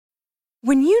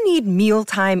When you need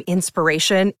mealtime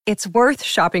inspiration, it's worth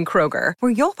shopping Kroger,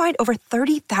 where you'll find over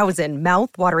 30,000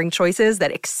 mouth-watering choices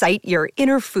that excite your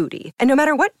inner foodie. And no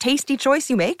matter what tasty choice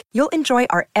you make, you'll enjoy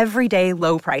our everyday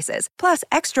low prices, plus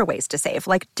extra ways to save,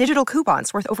 like digital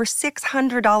coupons worth over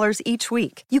 $600 each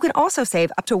week. You can also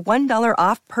save up to $1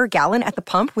 off per gallon at the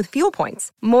pump with fuel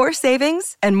points. More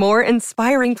savings and more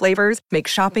inspiring flavors make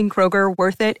shopping Kroger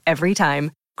worth it every time.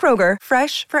 Kroger,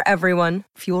 fresh for everyone.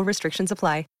 Fuel restrictions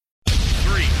apply.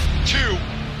 3, 2,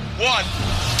 1.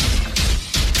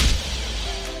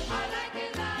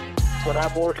 When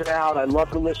I'm working out, I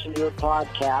love to listen to your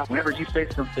podcast. Whenever you say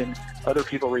something, other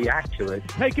people react to it.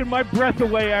 Taking my breath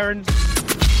away, Aaron.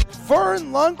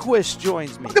 Vern Lundquist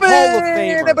joins me. Welcome Hall of in,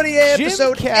 Famer. everybody,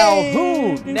 episode Jim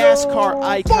Calhoun, 8. NASCAR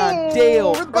icon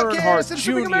Dale We're the podcast Earnhardt of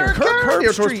Jr. America. Kirk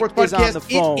Here, Sports Herbstreit is on the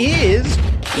phone. It is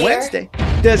Wednesday,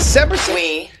 December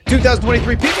 6th,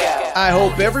 2023. People, I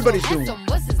hope everybody's doing well.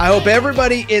 I hope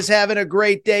everybody is having a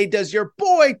great day. Does your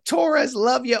boy Torres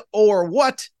love you or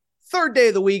what? Third day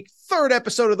of the week, third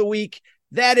episode of the week.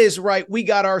 That is right. We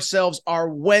got ourselves our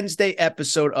Wednesday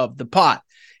episode of the pod.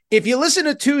 If you listen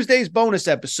to Tuesday's bonus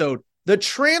episode, the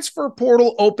transfer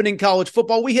portal opening college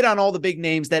football, we hit on all the big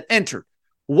names that entered.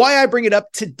 Why I bring it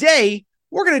up today,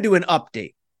 we're going to do an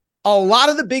update. A lot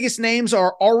of the biggest names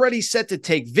are already set to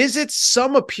take visits.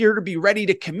 Some appear to be ready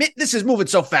to commit. This is moving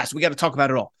so fast. We got to talk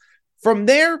about it all. From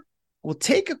there, we'll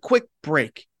take a quick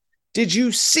break. Did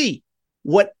you see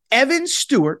what Evan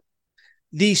Stewart,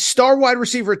 the star wide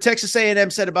receiver at Texas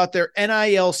A&M, said about their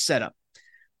NIL setup?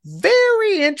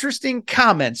 Very interesting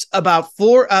comments about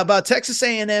Texas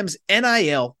A&M's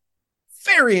NIL.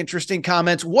 Very interesting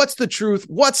comments. What's the truth?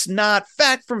 What's not?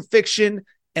 Fact from fiction.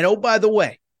 And oh, by the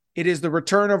way, it is the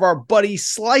return of our buddy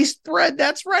Sliced Bread.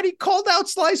 That's right. He called out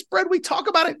Sliced Bread. We talk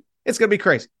about it. It's going to be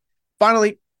crazy.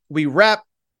 Finally, we wrap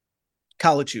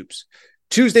college hoops.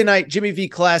 Tuesday night, Jimmy V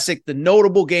Classic, the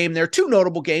notable game there. Two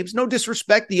notable games. No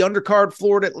disrespect. The undercard,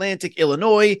 Florida Atlantic,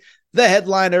 Illinois. The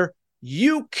headliner,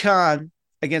 UConn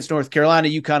against North Carolina.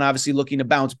 UConn obviously looking to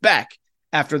bounce back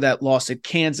after that loss at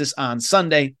Kansas on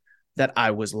Sunday that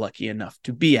I was lucky enough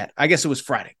to be at. I guess it was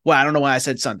Friday. Well, I don't know why I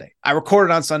said Sunday. I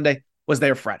recorded on Sunday, was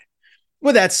there Friday.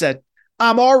 With that said,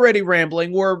 I'm already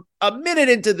rambling. We're a minute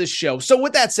into the show. So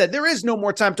with that said, there is no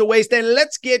more time to waste, and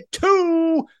let's get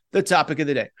to the topic of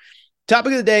the day.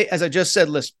 Topic of the day, as I just said,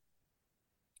 listen,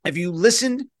 if you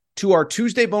listened to our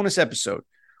Tuesday bonus episode,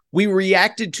 we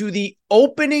reacted to the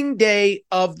opening day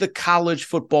of the college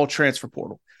football transfer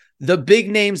portal, the big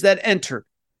names that entered.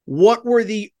 What were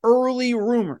the early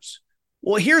rumors?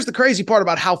 Well, here's the crazy part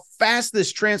about how fast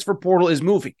this transfer portal is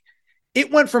moving.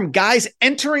 It went from guys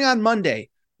entering on Monday,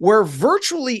 where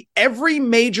virtually every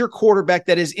major quarterback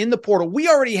that is in the portal, we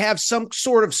already have some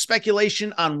sort of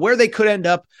speculation on where they could end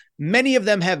up. Many of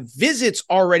them have visits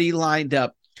already lined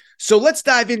up. So let's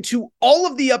dive into all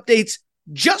of the updates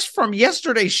just from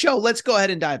yesterday's show. Let's go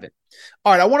ahead and dive in.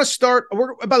 All right, I want to start.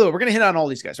 By the way, we're going to hit on all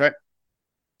these guys, right?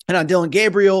 And on Dylan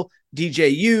Gabriel,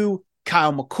 DJU,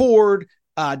 Kyle McCord,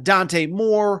 Dante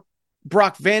Moore,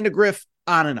 Brock Vandegrift,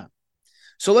 on and on.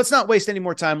 So let's not waste any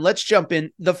more time. Let's jump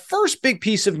in. The first big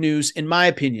piece of news, in my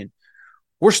opinion,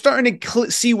 we're starting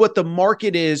to see what the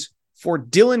market is for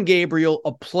Dylan Gabriel,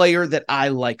 a player that I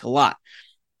like a lot.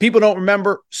 People don't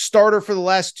remember, starter for the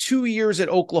last 2 years at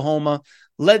Oklahoma,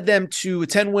 led them to a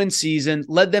 10-win season,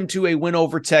 led them to a win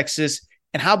over Texas.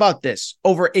 And how about this?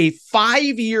 Over a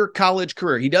 5-year college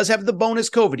career, he does have the bonus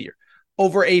COVID year.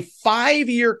 Over a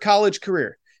 5-year college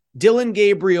career, Dylan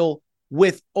Gabriel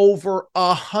with over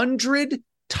 100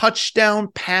 touchdown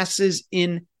passes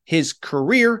in his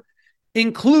career,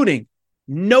 including,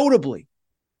 notably,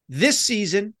 this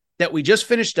season that we just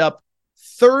finished up,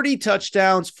 30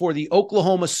 touchdowns for the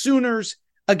Oklahoma Sooners,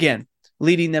 again,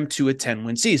 leading them to a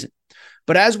 10-win season.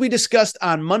 But as we discussed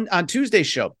on Tuesday's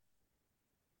show,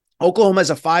 Oklahoma has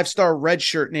a 5-star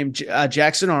redshirt named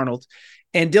Jackson Arnold,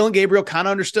 and Dylan Gabriel kind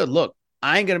of understood, look,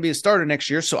 I ain't going to be a starter next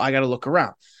year, so I got to look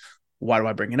around. Why do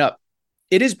I bring it up?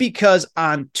 It is because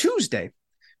on Tuesday,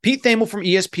 Pete Thamel from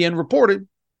ESPN reported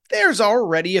there's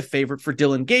already a favorite for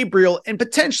Dylan Gabriel and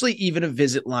potentially even a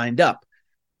visit lined up.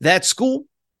 That school,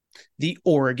 the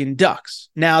Oregon Ducks.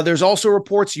 Now, there's also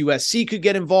reports USC could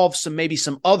get involved, maybe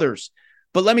some others.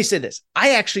 But let me say this.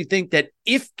 I actually think that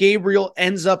if Gabriel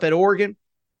ends up at Oregon,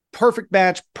 perfect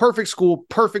match, perfect school,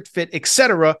 perfect fit,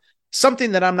 etc.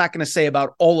 Something that I'm not going to say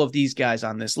about all of these guys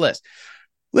on this list.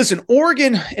 Listen,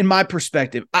 Oregon, in my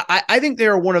perspective, I think they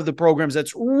are one of the programs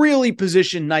that's really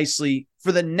positioned nicely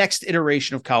for the next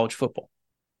iteration of college football.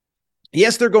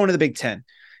 Yes, they're going to the Big Ten.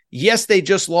 Yes, they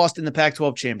just lost in the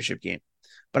Pac-12 championship game.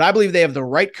 but I believe they have the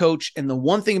right coach. And the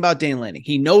one thing about Dan Lanning,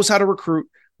 he knows how to recruit.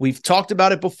 We've talked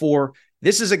about it before.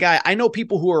 This is a guy, I know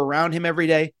people who are around him every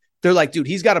day. They're like, dude,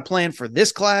 he's got a plan for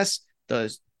this class,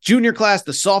 the junior class,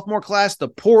 the sophomore class, the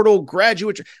portal,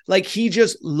 graduate. Like, he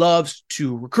just loves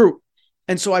to recruit.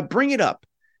 And so I bring it up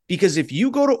because if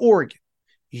you go to Oregon,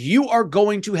 you are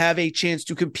going to have a chance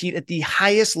to compete at the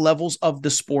highest levels of the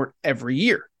sport every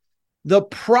year. The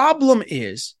problem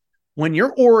is when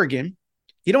you're Oregon,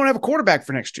 you don't have a quarterback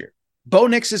for next year. Bo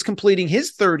Nix is completing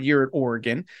his third year at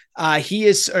Oregon. He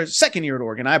is second year at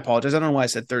Oregon. I apologize. I don't know why I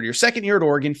said third year. Second year at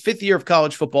Oregon, fifth year of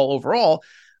college football overall.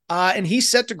 And he's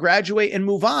set to graduate and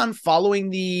move on following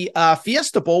the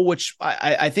Fiesta Bowl, which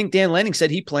I think Dan Lanning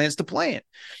said he plans to play in.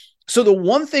 So the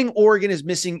one thing Oregon is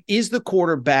missing is the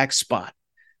quarterback spot.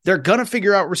 They're going to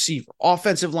figure out receiver,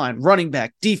 offensive line, running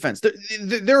back, defense.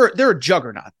 They're a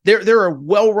juggernaut. They're a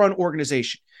well-run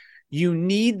organization. You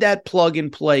need that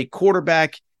plug-and-play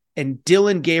quarterback, and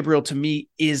Dylan Gabriel, to me,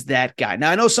 is that guy.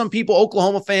 Now, I know some people,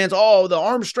 Oklahoma fans, the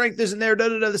arm strength isn't there,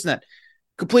 this and that.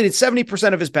 Completed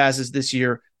 70% of his passes this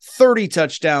year, 30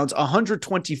 touchdowns,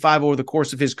 125 over the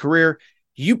course of his career.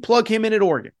 You plug him in at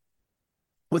Oregon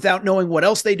without knowing what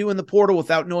else they do in the portal,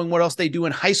 without knowing what else they do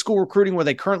in high school recruiting where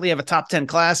they currently have a top 10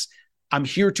 class, I'm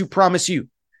here to promise you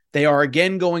they are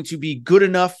again going to be good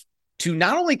enough to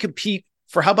not only compete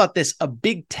for, how about this, a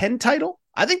Big Ten title?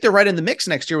 I think they're right in the mix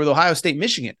next year with Ohio State,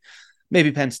 Michigan,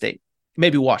 maybe Penn State,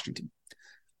 maybe Washington.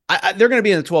 They're going to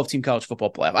be in the 12-team college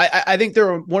football playoff. I think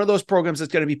they're one of those programs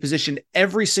that's going to be positioned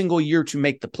every single year to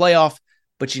make the playoff,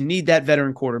 but you need that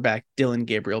veteran quarterback. Dylan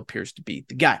Gabriel appears to be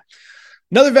the guy.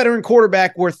 Another veteran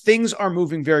quarterback where things are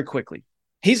moving very quickly.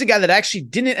 He's a guy that actually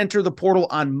didn't enter the portal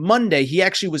on Monday. He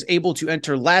actually was able to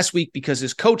enter last week because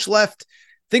his coach left.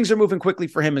 Things are moving quickly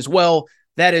for him as well.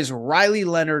 That is Riley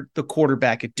Leonard, the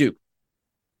quarterback at Duke.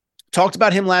 Talked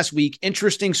about him last week.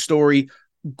 Interesting story.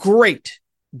 Great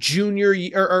junior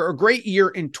year, or great year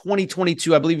in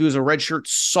 2022. I believe he was a redshirt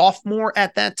sophomore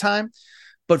at that time,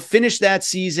 but finished that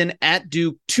season at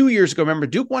Duke 2 years ago. Remember,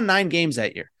 Duke won 9 games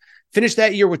that year. Finished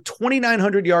that year with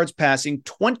 2,900 yards passing,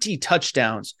 20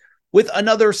 touchdowns, with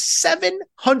another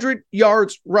 700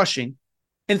 yards rushing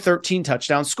and 13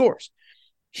 touchdown scores.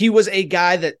 He was a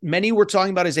guy that many were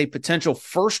talking about as a potential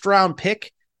first-round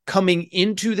pick coming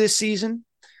into this season.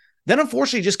 Then,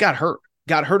 unfortunately, just got hurt.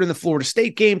 Got hurt in the Florida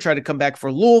State game, tried to come back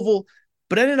for Louisville,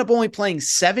 but ended up only playing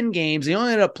 7 games. He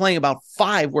only ended up playing about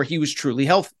 5 where he was truly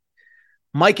healthy.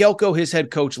 Mike Elko, his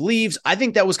head coach, leaves. I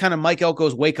think that was kind of Mike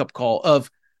Elko's wake-up call of,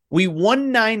 we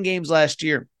won 9 games last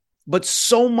year, but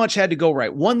so much had to go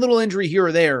right. One little injury here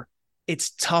or there,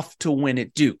 it's tough to win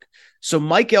at Duke. So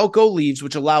Mike Elko leaves,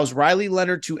 which allows Riley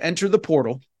Leonard to enter the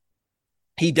portal.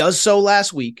 He does so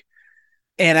last week.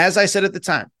 And as I said at the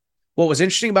time, what was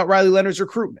interesting about Riley Leonard's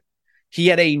recruitment, he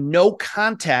had a no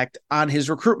contact on his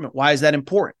recruitment. Why is that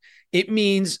important? It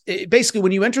means basically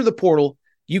when you enter the portal,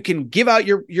 you can give out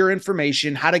your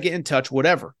information, how to get in touch,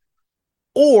 whatever.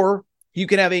 Or you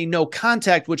can have a no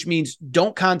contact, which means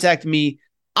don't contact me.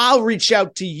 I'll reach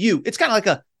out to you. It's kind of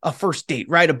like a first date,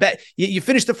 right? A bet. You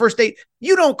finish the first date.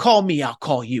 You don't call me, I'll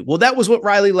call you. Well, that was what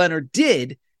Riley Leonard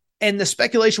did. And the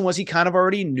speculation was he kind of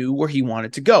already knew where he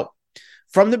wanted to go.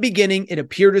 From the beginning, it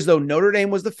appeared as though Notre Dame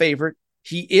was the favorite.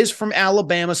 He is from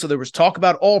Alabama, so there was talk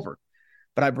about Auburn.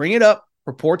 But I bring it up,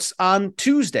 reports on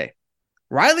Tuesday.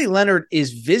 Riley Leonard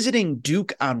is visiting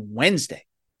Duke on Wednesday.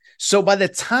 So by the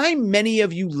time many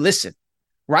of you listen,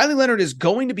 Riley Leonard is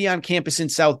going to be on campus in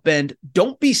South Bend.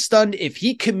 Don't be stunned if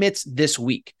he commits this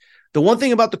week. The one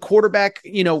thing about the quarterback,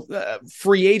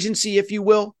 free agency, if you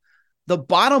will, the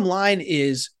bottom line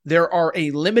is there are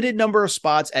a limited number of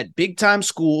spots at big-time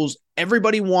schools.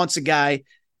 Everybody wants a guy.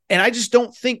 And I just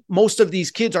don't think most of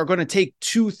these kids are going to take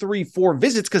 2, 3, 4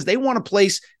 visits because they want a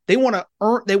place, they want to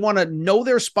earn, they want to know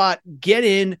their spot, get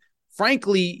in,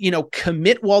 frankly,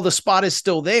 commit while the spot is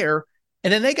still there.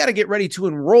 And then they got to get ready to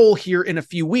enroll here in a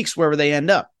few weeks, wherever they end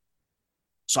up.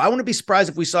 So I wouldn't be surprised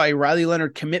if we saw a Riley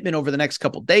Leonard commitment over the next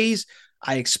couple days.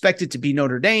 I expect it to be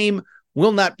Notre Dame.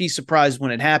 Will not be surprised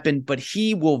when it happened, but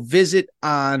he will visit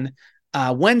on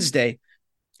Wednesday.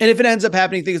 And if it ends up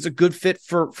happening, I think it's a good fit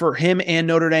for him and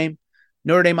Notre Dame.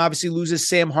 Notre Dame obviously loses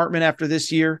Sam Hartman after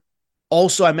this year.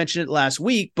 Also, I mentioned it last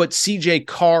week, but CJ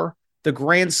Carr, the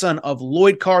grandson of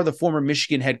Lloyd Carr, the former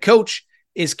Michigan head coach,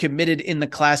 is committed in the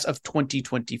class of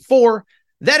 2024.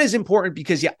 That is important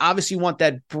because you obviously want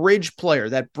that bridge player,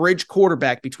 that bridge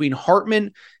quarterback between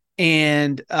Hartman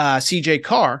and CJ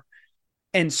Carr.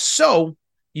 And so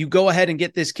you go ahead and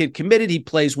get this kid committed. He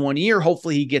plays 1 year.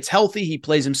 Hopefully he gets healthy. He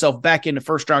plays himself back into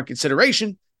first-round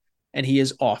consideration, and he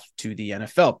is off to the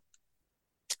NFL.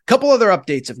 A couple other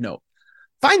updates of note.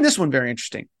 Find this one very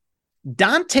interesting.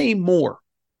 Dante Moore,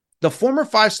 the former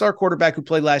 5-star quarterback who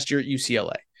played last year at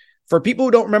UCLA. For people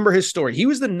who don't remember his story, he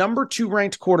was the number 2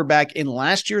 ranked quarterback in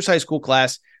last year's high school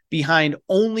class behind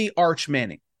only Arch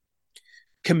Manning.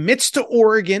 Commits to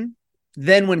Oregon.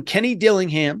 Then when Kenny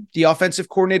Dillingham, the offensive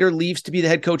coordinator, leaves to be the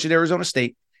head coach at Arizona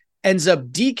State, ends up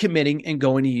decommitting and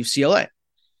going to UCLA.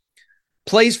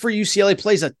 Plays for UCLA,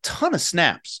 plays a ton of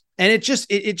snaps. And it just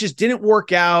didn't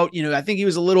work out. I think he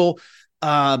was a little,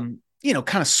 kind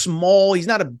of small. He's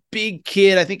not a big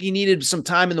kid. I think he needed some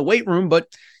time in the weight room, but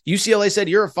UCLA said,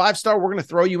 you're a 5-star. We're going to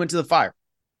throw you into the fire.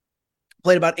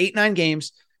 Played about 8-9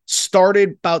 games,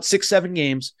 started about 6-7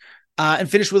 games, and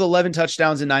finished with 11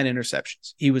 touchdowns and 9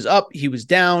 interceptions. He was up, he was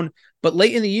down, but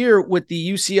late in the year with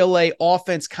the UCLA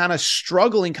offense kind of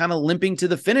struggling, kind of limping to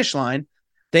the finish line,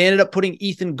 they ended up putting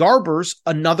Ethan Garbers,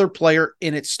 another player,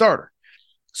 in its starter.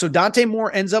 So Dante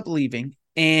Moore ends up leaving,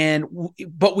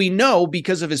 but we know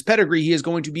because of his pedigree, he is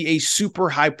going to be a super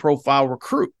high-profile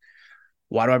recruit.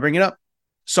 Why do I bring it up?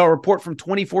 Saw a report from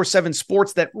 24/7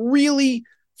 Sports that really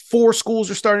 4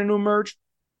 schools are starting to emerge.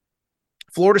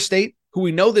 Florida State, who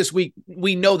we know this week,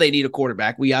 we know they need a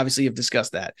quarterback. We obviously have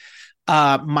discussed that.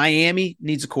 Miami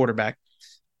needs a quarterback.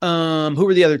 Who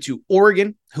were the other 2?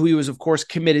 Oregon, who he was, of course,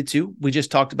 committed to. We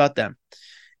just talked about them.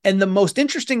 And the most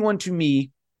interesting one to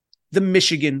me, the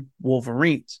Michigan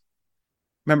Wolverines.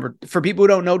 Remember, for people who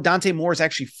don't know, Dante Moore is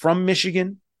actually from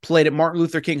Michigan, played at Martin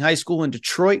Luther King High School in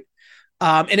Detroit.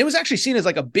 And it was actually seen as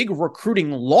like a big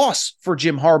recruiting loss for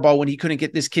Jim Harbaugh when he couldn't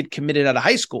get this kid committed out of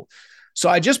high school. So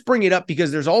I just bring it up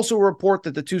because there's also a report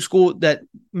that the 2 schools, that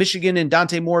Michigan and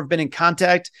Dante Moore, have been in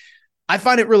contact. I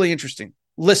find it really interesting.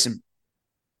 Listen,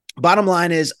 bottom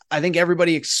line is I think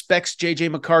everybody expects J.J.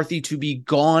 McCarthy to be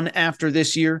gone after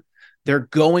this year. They're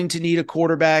going to need a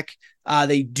quarterback.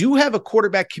 They do have a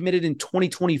quarterback committed in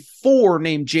 2024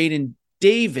 named Jaden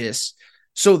Davis.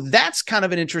 So that's kind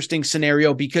of an interesting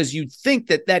scenario because you'd think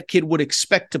that kid would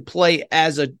expect to play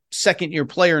as a second-year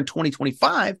player in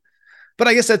 2025. But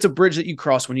I guess that's a bridge that you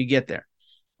cross when you get there.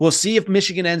 We'll see if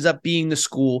Michigan ends up being the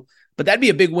school, but that'd be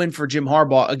a big win for Jim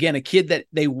Harbaugh. Again, a kid that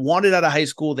they wanted out of high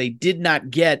school, they did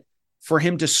not get. For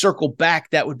him to circle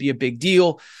back, that would be a big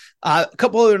deal. A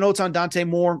couple other notes on Dante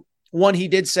Moore. One, he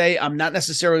did say, I'm not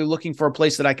necessarily looking for a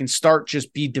place that I can start,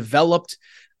 just be developed.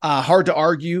 Hard to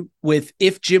argue with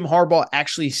if Jim Harbaugh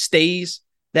actually stays,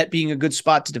 that being a good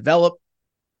spot to develop.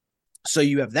 So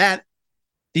you have that.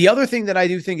 The other thing that I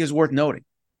do think is worth noting,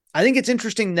 I think it's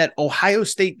interesting that Ohio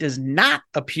State does not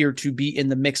appear to be in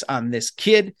the mix on this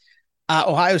kid.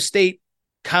 Ohio State,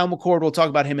 Kyle McCord, we'll talk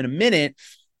about him in a minute,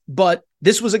 but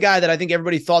this was a guy that I think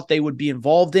everybody thought they would be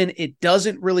involved in. It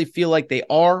doesn't really feel like they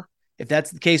are. If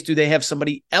that's the case, do they have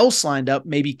somebody else lined up?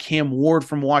 Maybe Cam Ward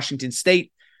from Washington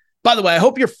State. By the way, I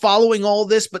hope you're following all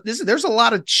this, but there's a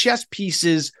lot of chess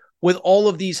pieces with all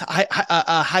of these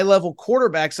high-level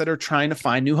quarterbacks that are trying to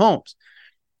find new homes.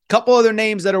 Couple other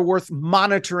names that are worth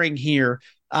monitoring here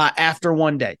after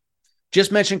one day.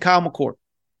 Just mentioned Kyle McCord.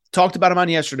 Talked about him on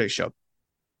yesterday's show.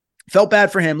 Felt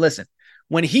bad for him. Listen,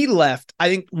 when he left, I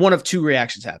think one of 2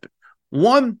 reactions happened.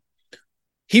 One,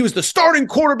 he was the starting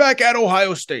quarterback at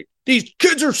Ohio State. These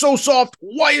kids are so soft.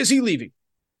 Why is he leaving?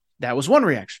 That was one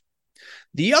reaction.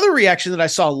 The other reaction that I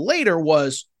saw later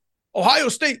was, Ohio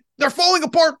State, they're falling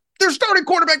apart. Their starting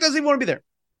quarterback doesn't even want to be there.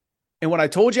 And what I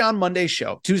told you on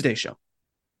Tuesday's show,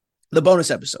 the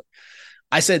bonus episode,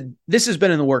 I said, this has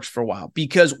been in the works for a while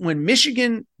because when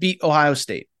Michigan beat Ohio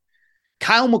State,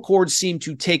 Kyle McCord seemed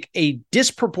to take a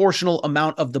disproportional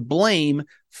amount of the blame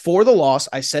for the loss.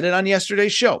 I said it on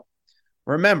yesterday's show.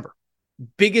 Remember,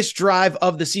 biggest drive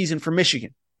of the season for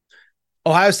Michigan.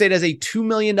 Ohio State has a $2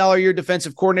 million a year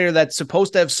defensive coordinator that's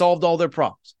supposed to have solved all their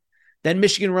problems. Then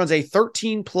Michigan runs a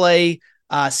 13-play,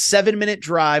 7-minute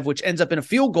drive, which ends up in a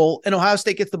field goal, and Ohio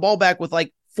State gets the ball back with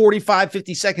like 45,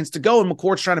 50 seconds to go, and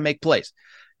McCord's trying to make plays.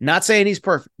 Not saying he's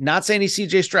perfect. Not saying he's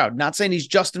CJ Stroud. Not saying he's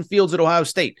Justin Fields at Ohio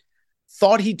State.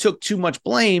 Thought he took too much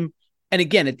blame. And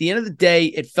again, at the end of the day,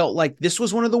 it felt like this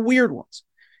was one of the weird ones.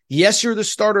 Yes, you're the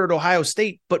starter at Ohio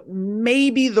State, but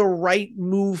maybe the right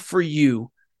move for you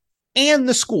and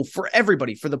the school, for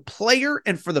everybody, for the player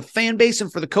and for the fan base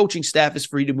and for the coaching staff is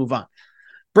for you to move on.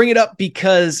 Bring it up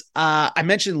because I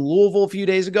mentioned Louisville a few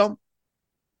days ago.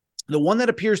 The one that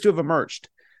appears to have emerged,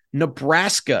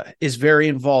 Nebraska, is very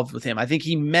involved with him. I think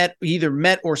he either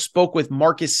met or spoke with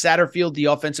Marcus Satterfield, the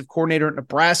offensive coordinator at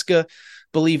Nebraska.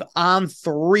 Believe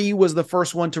On3 was the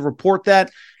first one to report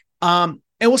that.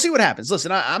 And we'll see what happens.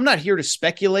 Listen, I'm not here to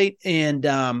speculate. And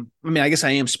I guess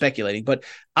I am speculating, but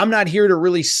I'm not here to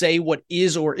really say what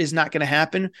is or is not going to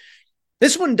happen.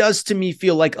 This one does to me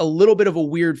feel like a little bit of a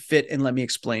weird fit. And let me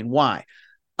explain why.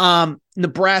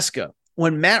 Nebraska,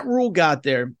 when Matt Rule got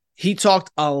there, he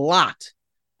talked a lot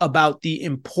about the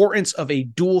importance of a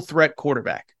dual threat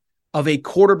quarterback, of a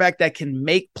quarterback that can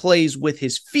make plays with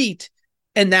his feet.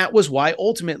 And that was why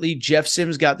ultimately Jeff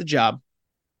Sims got the job.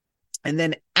 And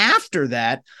then after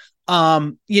that,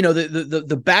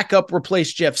 the backup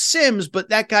replaced Jeff Sims, but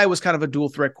that guy was kind of a dual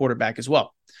threat quarterback as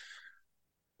well.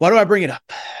 Why do I bring it up?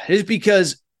 It is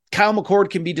because Kyle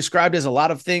McCord can be described as a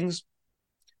lot of things.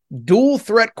 Dual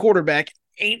threat quarterback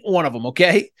ain't one of them,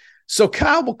 okay? So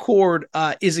Kyle McCord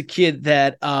is a kid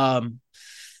that I'm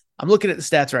looking at the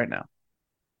stats right now.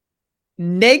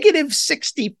 Negative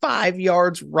 65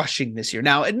 yards rushing this year.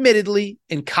 Now, admittedly,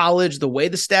 in college, the way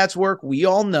the stats work, we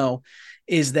all know,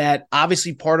 is that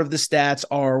obviously part of the stats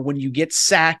are when you get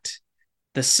sacked,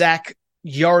 the sack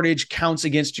yardage counts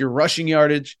against your rushing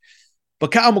yardage.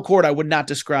 But Kyle McCord, I would not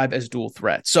describe as dual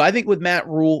threat. So I think with Matt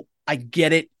Rule, I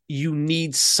get it. You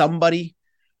need somebody.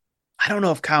 I don't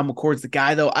know if Kyle McCord's the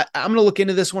guy, though. I'm going to look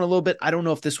into this one a little bit. I don't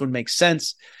know if this one makes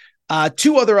sense.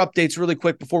 Two other updates really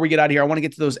quick before we get out of here. I want to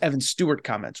get to those Evan Stewart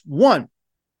comments. One,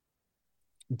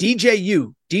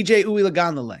 DJ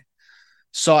Uiagalelei,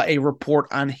 saw a report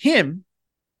on him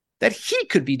that he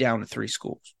could be down to 3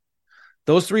 schools.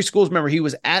 Those 3 schools, remember, he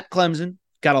was at Clemson,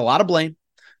 got a lot of blame,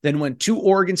 then went to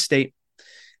Oregon State.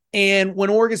 And when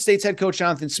Oregon State's head coach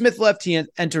Jonathan Smith left, he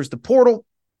enters the portal.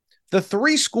 The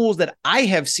 3 schools that I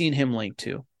have seen him linked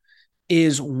to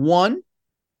is, one,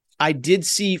 I did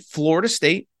see Florida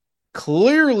State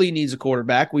clearly needs a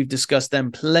quarterback. We've discussed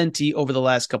them plenty over the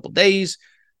last couple of days.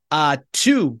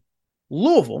 2,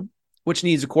 Louisville, which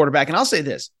needs a quarterback. And I'll say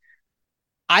this,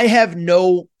 I have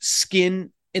no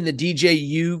skin in the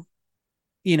DJU.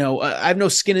 I have no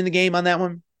skin in the game on that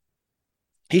one.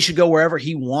 He should go wherever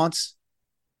he wants.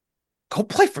 Go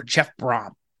play for Jeff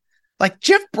Brom. Like,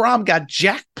 Jeff Brom got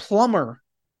Jack Plummer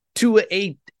to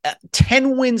a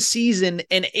 10-win season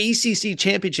and ACC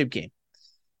championship game.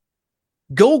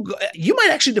 You might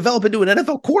actually develop into an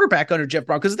NFL quarterback under Jeff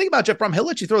Brom, because the thing about Jeff Brom, he'll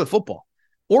let you throw the football.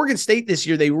 Oregon State this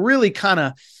year, they really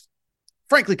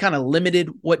frankly limited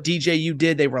what DJU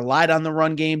did. They relied on the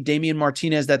run game. Damian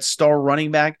Martinez, that star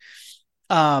running back.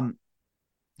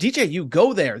 DJU,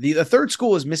 go there. The third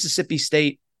school is Mississippi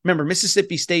State. Remember,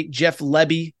 Mississippi State, Jeff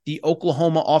Lebby, the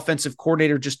Oklahoma offensive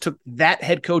coordinator, just took that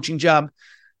head coaching job.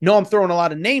 No, I'm throwing a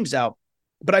lot of names out,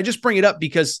 but I just bring it up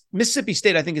because Mississippi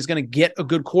State, I think, is going to get a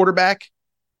good quarterback.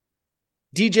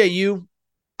 DJU,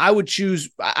 I would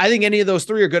choose. I think any of those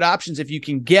 3 are good options if you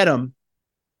can get them.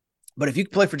 But if you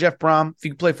can play for Jeff Brom, if you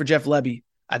can play for Jeff Lebby,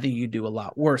 I think you do a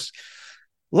lot worse.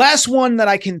 Last one that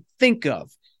I can think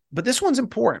of, but this one's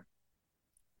important.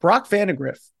 Brock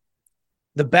Vandagriff,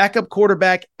 the backup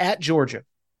quarterback at Georgia.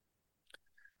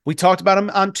 We talked about him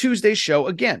on Tuesday's show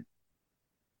again.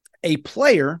 A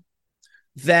player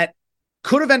that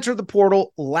could have entered the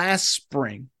portal last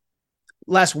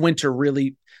winter,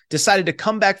 really, decided to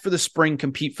come back for the spring,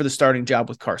 compete for the starting job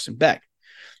with Carson Beck.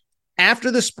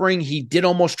 After the spring, he did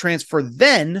almost transfer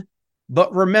then,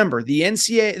 but remember, the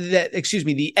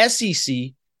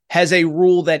SEC has a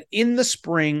rule that in the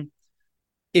spring,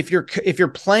 if you're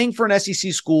playing for an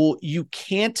SEC school, you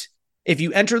can't, if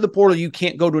you enter the portal, you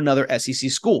can't go to another SEC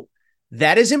school.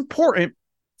 That is important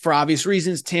for obvious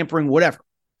reasons, tampering, whatever.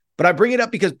 But I bring it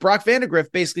up because Brock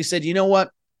Vandagriff basically said, you know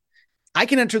what? I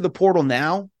can enter the portal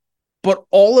now, but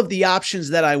all of the options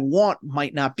that I want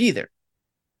might not be there.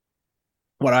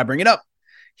 Why do I bring it up?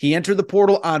 He entered the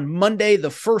portal on Monday. The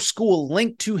first school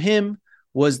linked to him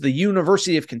was the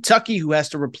University of Kentucky, who has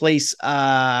to replace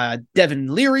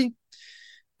Devin Leary.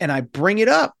 And I bring it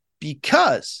up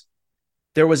because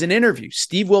there was an interview.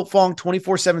 Steve Wiltfong,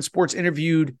 24/7 Sports,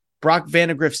 interviewed Brock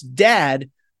Vandagriff's dad,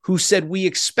 who said, we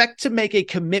expect to make a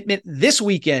commitment this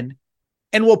weekend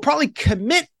and we'll probably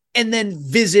commit and then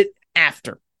visit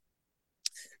after.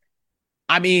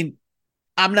 I mean,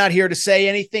 I'm not here to say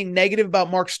anything negative about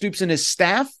Mark Stoops and his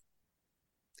staff.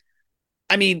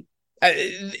 I mean,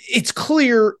 it's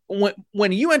clear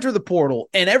when you enter the portal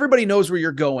and everybody knows where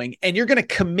you're going and you're going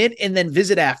to commit and then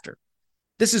visit after.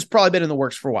 This has probably been in the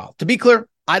works for a while. To be clear,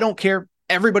 I don't care.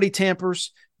 Everybody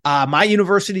tampers. My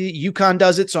university, UConn,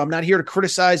 does it, so I'm not here to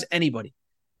criticize anybody.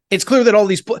 It's clear that all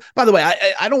these, by the way,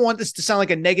 I don't want this to sound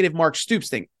like a negative Mark Stoops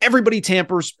thing. Everybody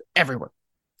tampers everywhere.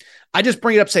 I just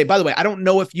bring it up to say, by the way, I don't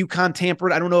know if UConn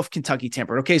tampered. I don't know if Kentucky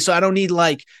tampered. Okay, so I don't need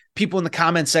like people in the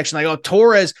comments section like, oh,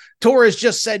 Torres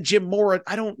just said Jim Mora.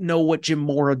 I don't know what Jim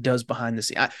Mora does behind the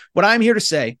scenes. What I'm here to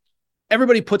say,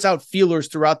 everybody puts out feelers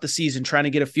throughout the season trying to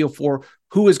get a feel for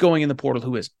who is going in the portal,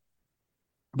 who isn't.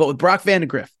 But with Brock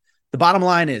Vandagriff, the bottom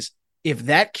line is, if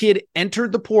that kid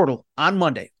entered the portal on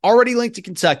Monday, already linked to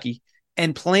Kentucky,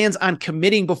 and plans on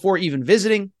committing before even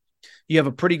visiting, you have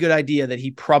a pretty good idea that he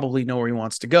probably knows where he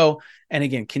wants to go. And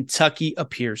again, Kentucky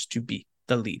appears to be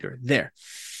the leader there.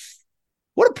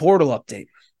 What a portal update.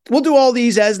 We'll do all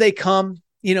these as they come.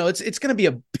 You know, it's going to be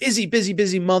a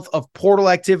busy month of portal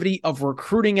activity, of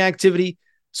recruiting activity.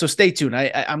 So stay tuned.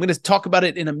 I'm going to talk about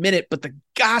it in a minute, but the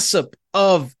gossip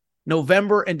of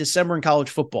November and December in college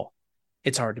football,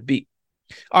 it's hard to beat.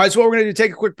 All right, so what we're going to do,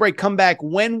 take a quick break, come back.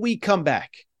 When we come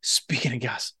back, speaking of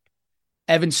gossip,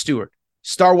 Evan Stewart,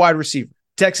 star wide receiver,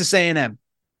 Texas A&M.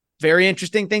 Very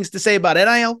interesting things to say about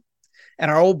NIL and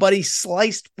our old buddy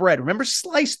Sliced Bread. Remember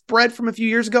Sliced Bread from a few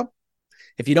years ago?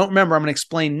 If you don't remember, I'm going to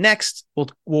explain next.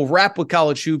 We'll wrap with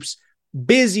college hoops.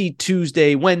 Busy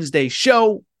Tuesday, Wednesday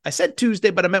show. I said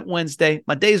Tuesday, but I meant Wednesday.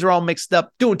 My days are all mixed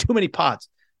up. Doing too many pods.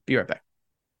 Be right back.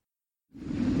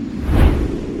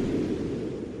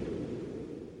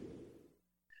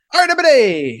 All right,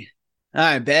 everybody.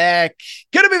 I'm back.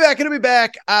 Gonna be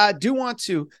back. I do want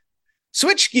to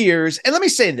switch gears. And let me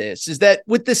say this, is that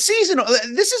with the season,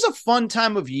 this is a fun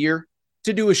time of year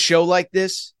to do a show like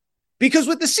this. Because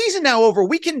with the season now over,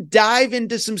 we can dive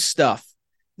into some stuff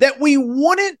that we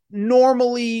wouldn't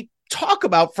normally talk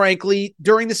about, frankly,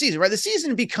 during the season, right? The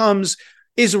season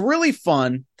is really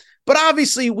fun, but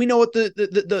obviously we know what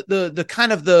the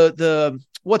kind of the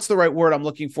what's the right word I'm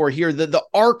looking for here? The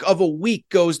arc of a week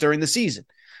goes during the season.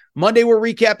 Monday, we're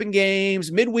recapping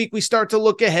games. Midweek, we start to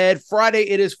look ahead. Friday,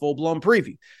 it is full-blown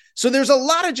preview. So there's a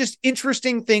lot of just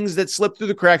interesting things that slip through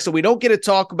the cracks that we don't get to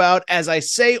talk about. As I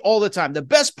say all the time, the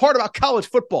best part about college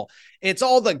football, it's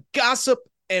all the gossip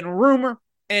and rumor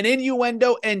and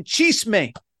innuendo and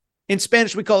chisme. In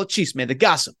Spanish, we call it chisme, the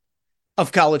gossip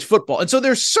of college football. And so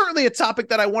there's certainly a topic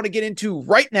that I want to get into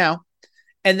right now.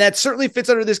 And that certainly fits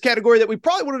under this category that we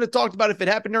probably wouldn't have talked about if it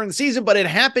happened during the season, but it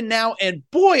happened now. And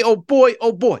boy, oh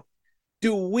boy,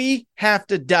 do we have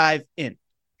to dive in.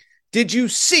 Did you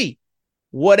see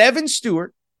what Evan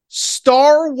Stewart,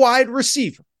 star wide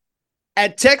receiver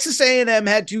at Texas A&M,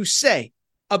 had to say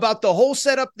about the whole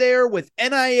setup there with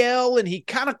NIL? And he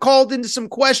kind of called into some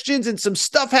questions and some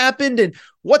stuff happened. And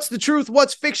what's the truth?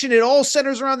 What's fiction? It all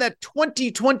centers around that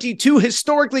 2022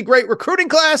 historically great recruiting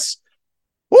class.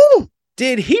 Woo!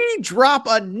 Did he drop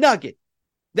a nugget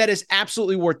that is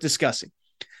absolutely worth discussing?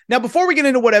 Now, before we get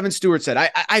into what Evan Stewart said,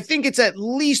 I think it's at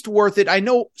least worth it. I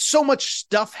know so much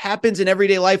stuff happens in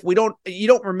everyday life. You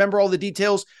don't remember all the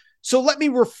details. So let me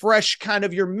refresh kind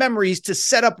of your memories to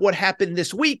set up what happened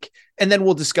this week, and then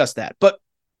we'll discuss that. But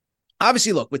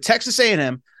obviously, look, with Texas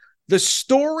A&M, the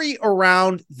story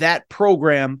around that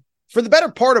program for the better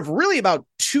part of really about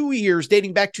 2 years,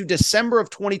 dating back to December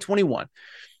of 2021,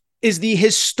 is the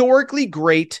historically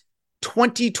great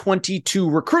 2022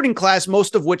 recruiting class,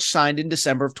 most of which signed in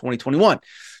December of 2021.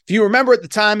 If you remember at the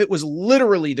time, it was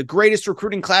literally the greatest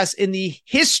recruiting class in the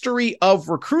history of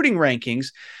recruiting rankings.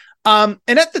 And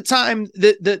at the time,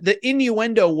 the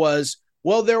innuendo was,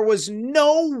 well, there was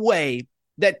no way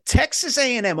that Texas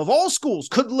A&M of all schools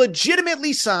could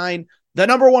legitimately sign the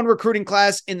number one recruiting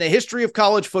class in the history of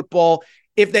college football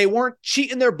if they weren't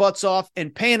cheating their butts off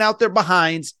and paying out their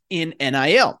behinds in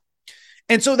NIL.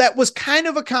 And so that was kind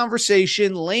of a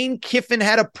conversation. Lane Kiffin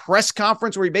had a press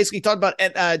conference where he basically talked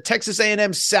about Texas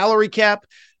A&M's salary cap.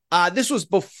 This was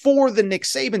before the Nick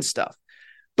Saban stuff.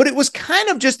 But it was kind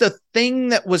of just a thing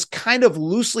that was kind of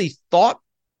loosely thought.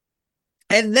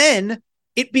 And then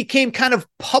it became kind of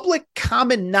public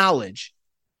common knowledge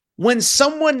when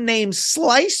someone named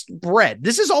Sliced Bread,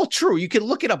 this is all true, you can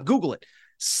look it up, Google it,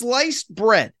 Sliced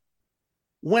Bread,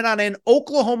 went on an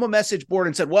Oklahoma message board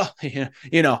and said, well,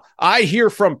 I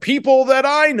hear from people that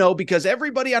I know, because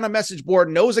everybody on a message board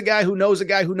knows a guy who knows a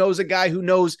guy who knows a guy who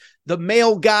knows the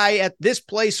mail guy at this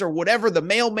place or whatever, the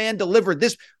mailman delivered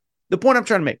this. The point I'm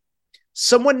trying to make,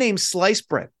 someone named Sliced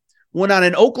Bread went on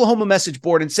an Oklahoma message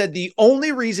board and said the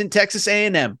only reason Texas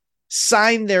A&M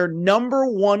signed their number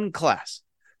one class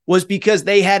was because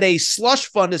they had a slush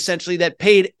fund essentially that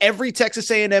paid every Texas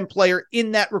A&M player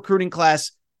in that recruiting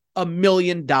class $1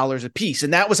 million a piece.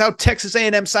 And that was how Texas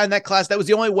A&M signed that class. That was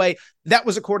the only way. That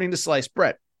was according to Sliced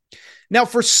Bread. Now,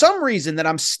 for some reason that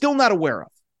I'm still not aware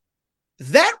of,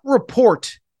 that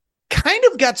report kind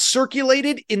of got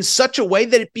circulated in such a way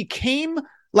that it became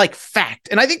like fact.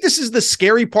 And I think this is the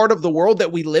scary part of the world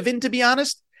that we live in, to be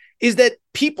honest, is that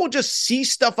people just see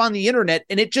stuff on the internet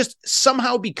and it just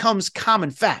somehow becomes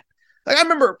common fact. Like I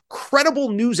remember credible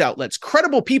news outlets,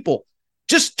 credible people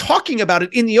just talking about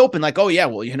it in the open, like, oh yeah,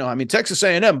 well, Texas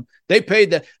A&M, they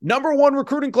paid the number one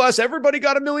recruiting class. Everybody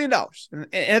got $1 million. And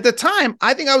at the time,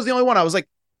 I think I was the only one. I was like,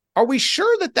 are we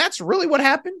sure that that's really what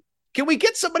happened? Can we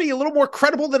get somebody a little more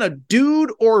credible than a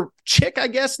dude or chick, I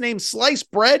guess, named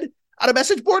Sliced Bread on a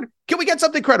message board? Can we get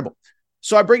something credible?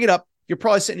 So I bring it up. You're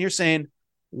probably sitting here saying,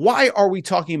 why are we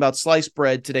talking about sliced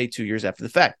bread today, 2 years after the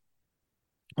fact?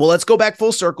 Well, let's go back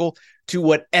full circle to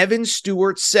what Evan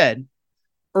Stewart said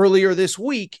earlier this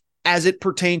week as it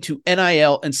pertained to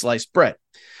NIL and sliced bread.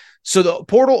 So the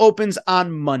portal opens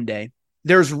on Monday.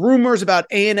 There's rumors about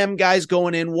A&M guys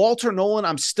going in. Walter Nolan,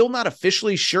 I'm still not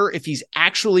officially sure if he's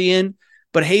actually in,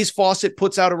 but Hayes Fawcett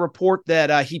puts out a report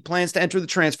that he plans to enter the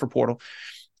transfer portal.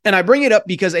 And I bring it up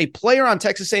because a player on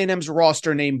Texas A&M's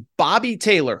roster named Bobby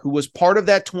Taylor, who was part of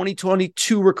that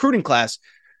 2022 recruiting class,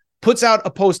 puts out a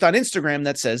post on Instagram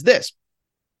that says this.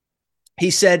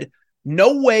 He said,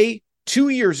 "No way 2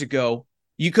 years ago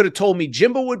you could have told me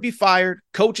Jimbo would be fired,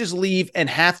 coaches leave, and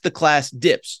half the class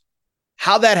dips.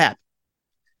 How'd that happen?"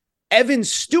 Evan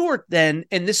Stewart then,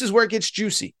 and this is where it gets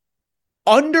juicy,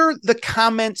 under the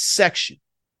comments section,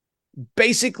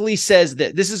 basically says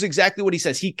that this is exactly what he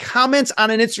says. He comments on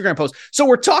an Instagram post. So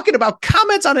we're talking about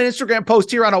comments on an Instagram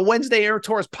post here on a Wednesday Aaron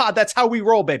Torres pod. That's how we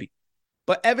roll, baby.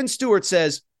 But Evan Stewart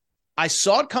says, "I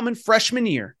saw it coming freshman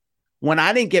year when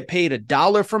I didn't get paid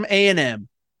 $1 from A&M,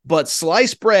 but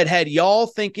sliced bread had y'all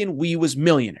thinking we was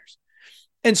millionaires."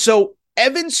 And so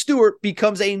Evan Stewart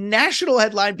becomes a national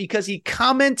headline because he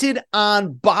commented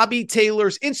on Bobby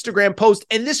Taylor's Instagram post,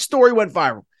 and this story went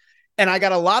viral. And I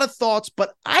got a lot of thoughts,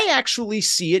 but I actually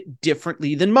see it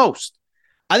differently than most.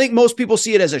 I think most people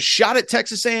see it as a shot at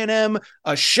Texas A&M,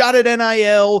 a shot at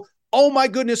NIL. Oh my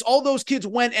goodness, all those kids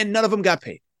went and none of them got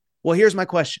paid. Well, here's my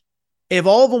question. If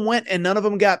all of them went and none of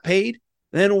them got paid,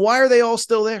 then why are they all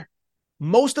still there?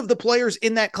 Most of the players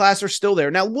in that class are still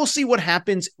there. Now, we'll see what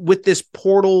happens with this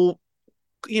portal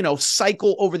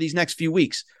cycle over these next few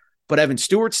weeks. But Evan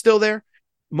Stewart's still there.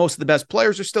 Most of the best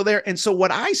players are still there. And so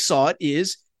what I saw it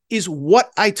is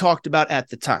what I talked about at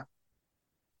the time.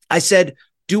 I said,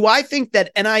 do I think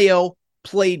that NIL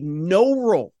played no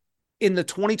role in the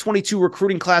 2022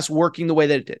 recruiting class working the way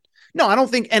that it did? No, I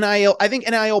don't think NIL. I think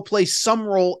NIL plays some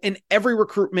role in every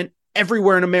recruitment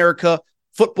everywhere in America,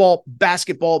 football,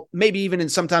 basketball, maybe even in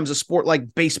sometimes a sport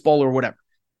like baseball or whatever.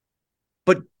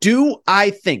 But do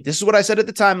I think, this is what I said at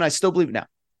the time, and I still believe it now,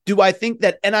 do I think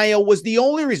that NIL was the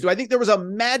only reason? Do I think there was a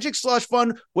magic slush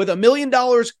fund with $1 million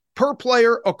per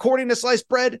player, according to Sliced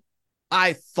Bread?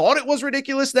 I thought it was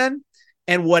ridiculous then,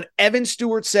 and what Evan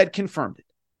Stewart said confirmed it.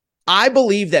 I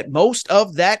believe that most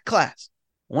of that class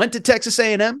went to Texas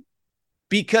A&M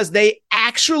because they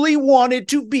actually wanted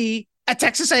to be at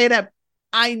Texas A&M.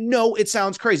 I know it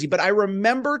sounds crazy, but I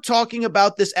remember talking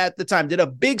about this at the time. Did a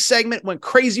big segment, went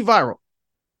crazy viral.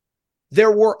 There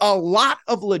were a lot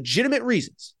of legitimate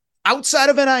reasons outside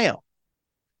of NIL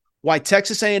why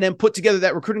Texas A&M put together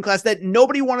that recruiting class that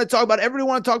nobody wanted to talk about. Everybody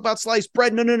wanted to talk about sliced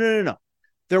bread. No.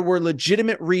 There were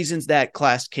legitimate reasons that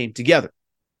class came together.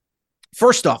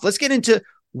 First off, let's get into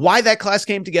why that class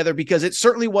came together, because it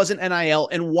certainly wasn't NIL,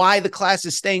 and why the class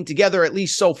is staying together, at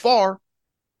least so far.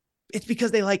 It's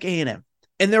because they like A&M.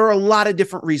 And there are a lot of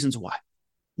different reasons why.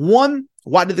 One,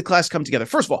 why did the class come together?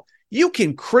 First of all, you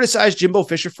can criticize Jimbo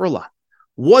Fisher for a lot.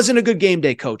 Wasn't a good game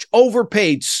day coach,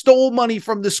 overpaid, stole money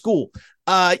from the school,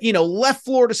 left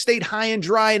Florida State high and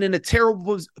dry and in a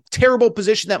terrible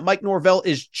position that Mike Norvell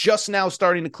is just now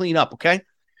starting to clean up, okay?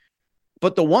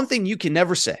 But the one thing you can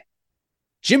never say,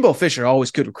 Jimbo Fisher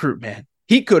always could recruit, man.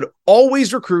 He could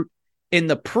always recruit in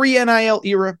the pre-NIL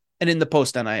era and in the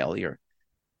post-NIL era.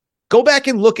 Go back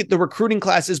and look at the recruiting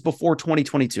classes before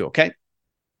 2022, okay?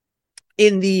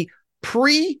 In the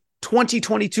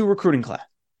pre-2022 recruiting class,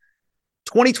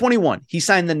 2021, he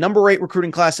signed the number 8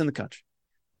 recruiting class in the country.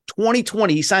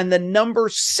 2020, he signed the number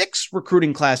 6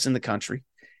 recruiting class in the country.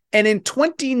 And in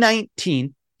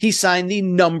 2019, he signed the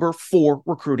number 4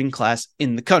 recruiting class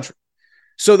in the country.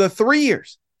 So the 3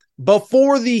 years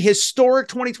before the historic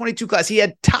 2022 class, he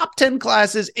had top 10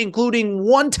 classes, including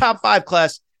one top 5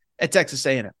 class at Texas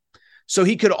A&M. So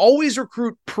he could always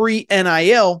recruit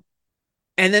pre-NIL.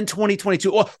 And then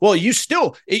 2022, well,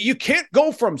 you can't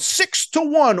go from 6 to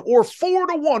 1 or 4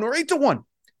 to 1 or 8 to 1.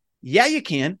 Yeah, you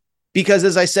can, because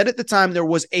as I said at the time, there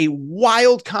was a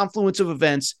wild confluence of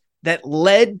events that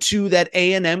led to that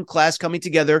A&M class coming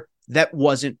together that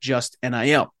wasn't just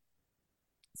NIL.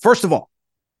 First of all,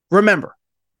 remember,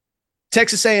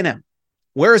 Texas A&M,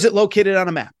 where is it located on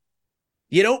a map?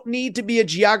 You don't need to be a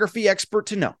geography expert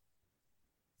to know.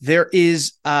 There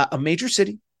is a major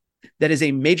city that is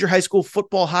a major high school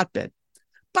football hotbed,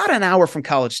 about an hour from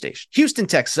College Station, Houston,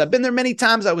 Texas. I've been there many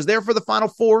times. I was there for the Final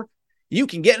Four. You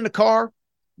can get in a car,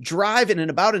 drive, and in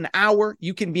about an hour,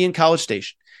 you can be in College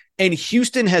Station. And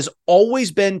Houston has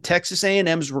always been Texas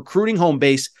A&M's recruiting home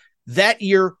base That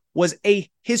year was a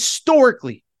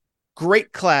historically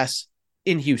great class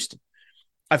in Houston.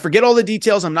 I forget all the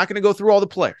details. I'm not going to go through all the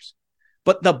players.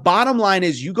 But the bottom line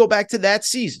is you go back to that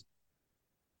season,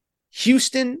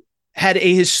 Houston had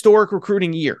a historic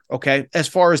recruiting year, okay, as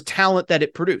far as talent that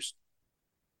it produced.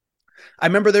 I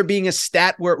remember there being a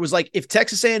stat where it was like if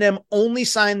Texas A&M only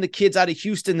signed the kids out of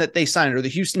Houston that they signed, or the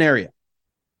Houston area,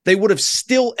 they would have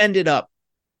still ended up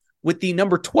with the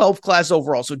number 12 class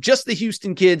overall. So just the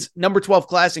Houston kids, number 12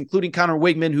 class, including Connor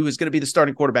Wigman, who is going to be the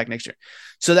starting quarterback next year.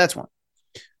 So that's one.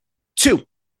 Two,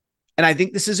 and I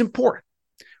think this is important.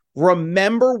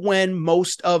 Remember when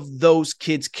most of those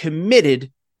kids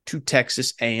committed to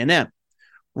Texas A&M.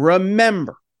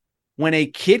 Remember, when a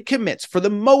kid commits, for the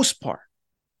most part,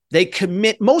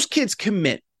 most kids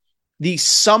commit the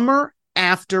summer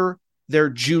after their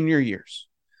junior years.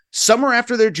 Summer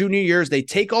after their junior years, they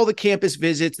take all the campus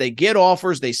visits, they get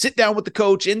offers, they sit down with the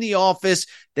coach in the office,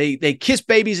 they kiss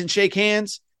babies and shake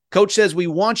hands. Coach says, we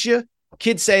want you.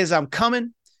 Kid says, I'm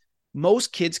coming.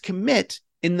 Most kids commit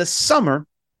in the summer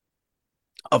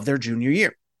of their junior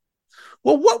year.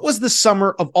 Well, what was the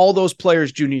summer of all those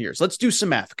players' junior years? Let's do some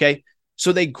math, okay?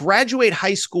 So they graduate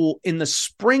high school in the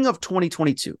spring of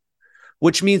 2022,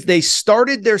 which means they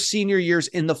started their senior years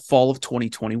in the fall of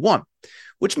 2021,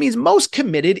 which means most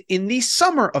committed in the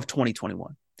summer of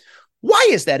 2021. Why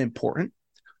is that important?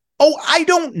 Oh, I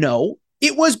don't know.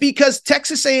 It was because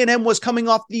Texas A&M was coming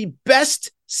off the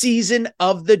best season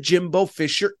of the Jimbo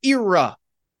Fisher era.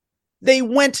 They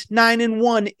went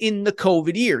 9-1 in the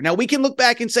COVID year. Now, we can look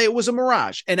back and say it was a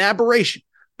mirage, an aberration.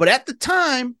 But at the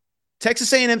time,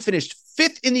 Texas A&M finished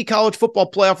 5th in the college football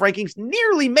playoff rankings,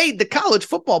 nearly made the college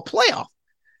football playoff.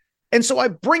 And so I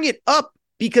bring it up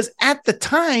because at the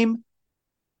time,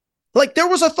 like there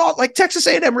was a thought like Texas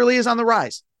A&M really is on the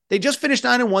rise. They just finished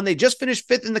 9-1. They just finished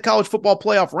 5th in the college football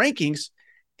playoff rankings.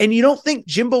 And you don't think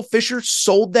Jimbo Fisher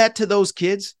sold that to those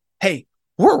kids? Hey,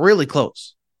 we're really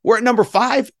close. We're at number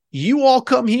 5. You all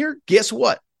come here. Guess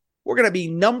what? We're going to be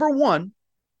number 1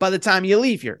 by the time you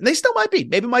leave here. And they still might be.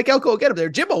 Maybe Mike Elko will get them there.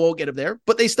 Jimbo won't get them there,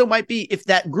 but they still might be if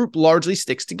that group largely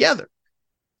sticks together.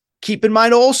 Keep in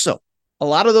mind also, a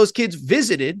lot of those kids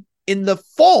visited in the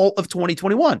fall of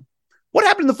 2021. What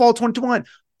happened in the fall of 2021?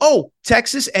 Oh,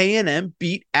 Texas A&M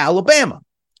beat Alabama.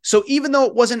 So even though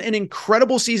it wasn't an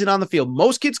incredible season on the field,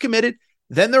 most kids committed,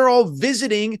 then they're all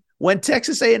visiting when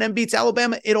Texas A&M beats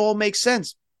Alabama. It all makes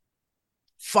sense.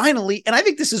 Finally, and I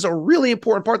think this is a really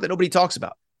important part that nobody talks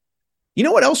about. You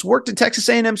know what else worked in Texas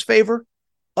A&M's favor?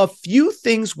 A few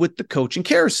things with the coaching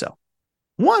carousel.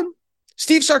 One,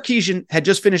 Steve Sarkisian had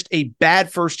just finished a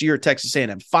bad first year at Texas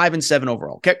A&M, 5-7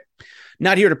 overall. Okay.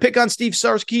 Not here to pick on Steve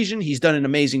Sarkisian. He's done an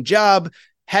amazing job,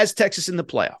 has Texas in the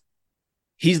playoff.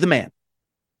 He's the man.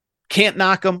 Can't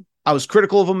knock him. I was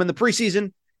critical of him in the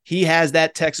preseason. He has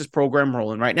that Texas program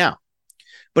rolling right now.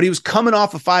 But he was coming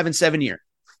off a 5-7 year.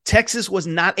 Texas was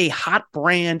not a hot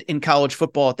brand in college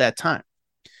football at that time.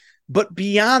 But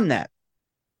beyond that,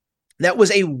 that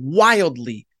was a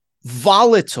wildly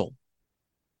volatile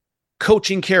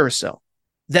coaching carousel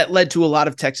that led to a lot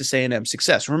of Texas A&M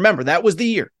success. Remember, that was the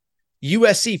year.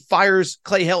 USC fires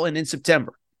Clay Helton in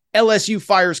September. LSU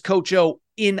fires Coach O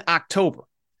in October.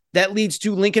 That leads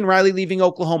to Lincoln Riley leaving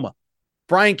Oklahoma,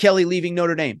 Brian Kelly leaving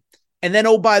Notre Dame. And then,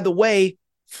 oh, by the way,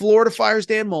 Florida fires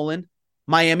Dan Mullen,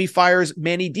 Miami fires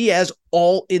Manny Diaz,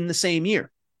 all in the same year.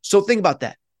 So think about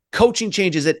that. Coaching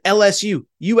changes at LSU,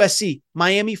 USC,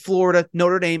 Miami, Florida,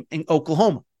 Notre Dame, and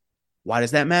Oklahoma. Why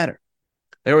does that matter?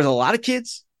 There was a lot of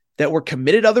kids that were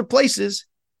committed other places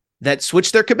that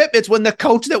switched their commitments when the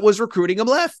coach that was recruiting them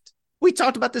left. We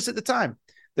talked about this at the time.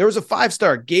 There was a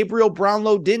 5-star, Gabriel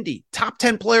Brownlow-Dindy, top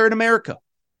 10 player in America,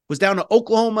 was down to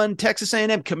Oklahoma and Texas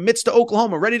A&M, commits to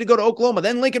Oklahoma, ready to go to Oklahoma.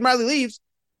 Then Lincoln Riley leaves,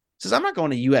 says, I'm not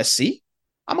going to USC.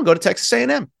 I'm going to go to Texas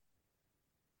A&M.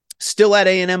 Still at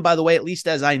A&M, by the way, at least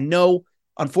as I know,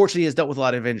 unfortunately has dealt with a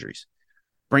lot of injuries.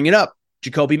 Bring it up.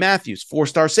 Jacoby Matthews,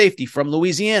 4-star safety from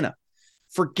Louisiana.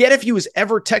 Forget if he was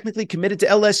ever technically committed to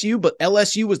LSU, but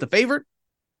LSU was the favorite.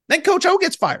 Then Coach O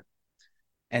gets fired.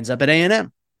 Ends up at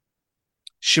A&M.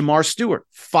 Shamar Stewart,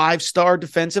 5-star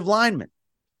defensive lineman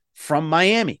from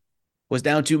Miami, was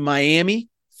down to Miami,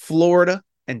 Florida,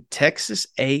 and Texas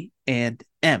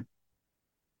A&M.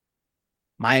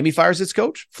 Miami fires its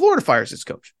coach. Florida fires its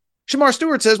coach. Shamar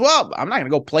Stewart says, well, I'm not going to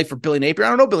go play for Billy Napier. I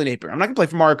don't know Billy Napier. I'm not going to play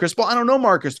for Mario Cristobal. I don't know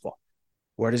Mario Cristobal.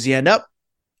 Where does he end up?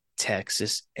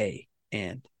 Texas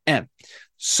A&M.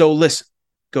 So listen,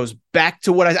 goes back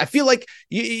to what I feel like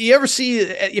you ever see,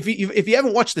 if you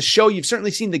haven't watched the show, you've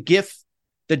certainly seen the GIF,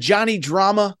 the Johnny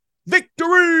Drama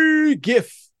victory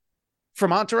GIF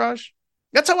from Entourage.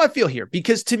 That's how I feel here,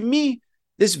 because to me,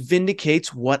 this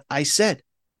vindicates what I said.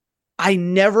 I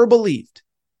never believed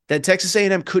that Texas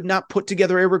A&M could not put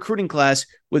together a recruiting class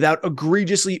without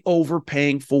egregiously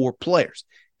overpaying for players.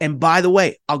 And by the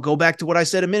way, I'll go back to what I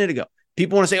said a minute ago.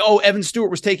 People want to say, oh, Evan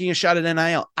Stewart was taking a shot at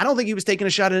NIL. I don't think he was taking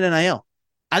a shot at NIL.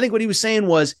 I think what he was saying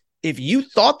was, if you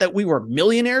thought that we were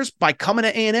millionaires by coming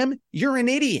to A&M, you're an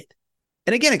idiot.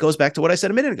 And again, it goes back to what I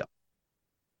said a minute ago.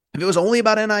 If it was only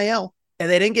about NIL and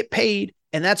they didn't get paid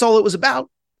and that's all it was about,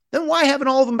 then why haven't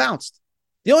all of them bounced?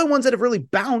 The only ones that have really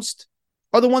bounced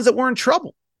are the ones that were in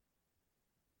trouble.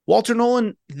 Walter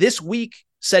Nolan this week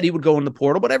said he would go in the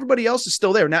portal, but everybody else is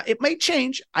still there. Now, it may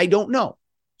change. I don't know.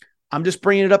 I'm just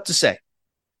bringing it up to say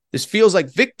this feels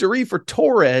like victory for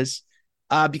Torres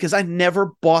because I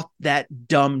never bought that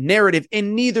dumb narrative,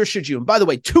 and neither should you. And by the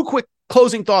way, 2 quick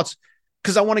closing thoughts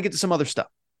because I want to get to some other stuff.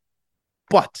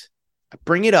 But I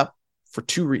bring it up for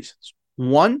 2 reasons.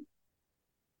 One,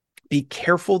 be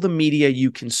careful the media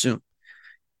you consume.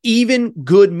 Even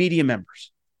good media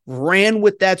members ran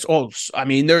with that. Oh, I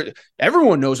mean,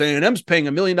 everyone knows A&M's paying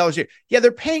 $1 million a year. Yeah,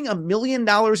 they're paying $1 million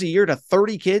a year to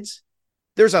 30 kids.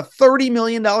 There's a $30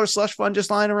 million slush fund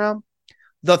just lying around.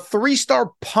 The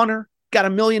 3-star punter got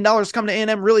 $1 million coming to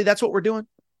A&M. Really, that's what we're doing?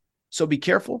 So be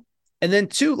careful. And then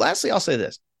 2, lastly, I'll say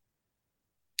this.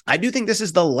 I do think this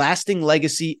is the lasting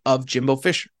legacy of Jimbo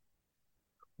Fisher.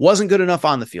 Wasn't good enough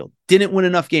on the field. Didn't win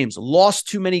enough games. Lost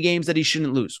too many games that he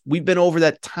shouldn't lose. We've been over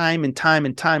that time and time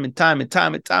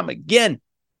again.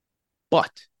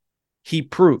 But he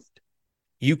proved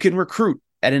you can recruit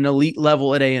at an elite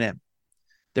level at A&M.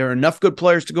 There are enough good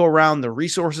players to go around. The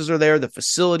resources are there. The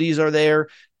facilities are there.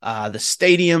 The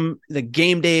stadium, the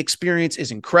game day experience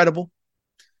is incredible.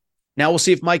 Now we'll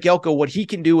see if Mike Elko, what he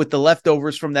can do with the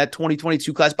leftovers from that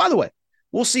 2022 class. By the way,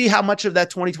 we'll see how much of that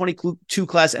 2022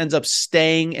 class ends up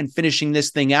staying and finishing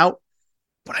this thing out.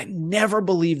 But I never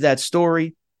believed that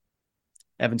story.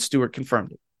 Evan Stewart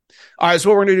confirmed it. All right, so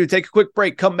what we're going to do, take a quick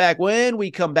break, come back. When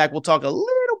we come back, we'll talk a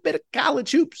little bit of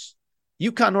college hoops.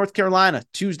 UConn, North Carolina,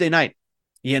 Tuesday night.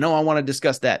 You know I want to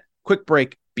discuss that. Quick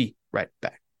break. Be right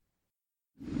back.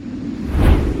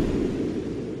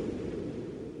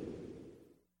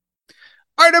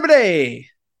 All right, everybody.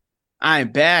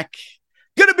 I'm back.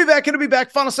 Good to be back.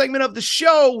 Final segment of the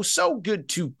show. So good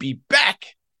to be back.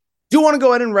 Do want to go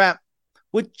ahead and wrap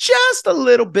with just a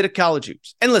little bit of college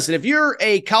hoops. And listen, if you're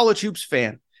a college hoops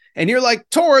fan and you're like,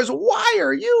 Torres, why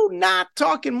are you not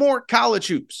talking more college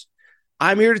hoops?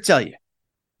 I'm here to tell you.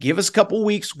 Give us a couple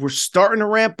weeks. We're starting to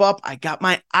ramp up. I got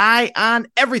my eye on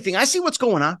everything. I see what's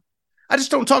going on. I just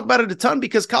don't talk about it a ton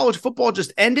because college football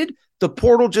just ended. The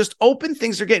portal just opened.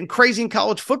 Things are getting crazy in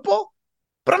college football.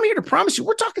 But I'm here to promise you,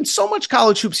 we're talking so much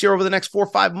college hoops here over the next 4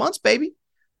 or 5 months, baby.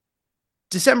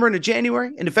 December into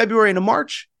January, into February, into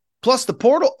March, plus the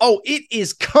portal. Oh, it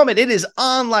is coming. It is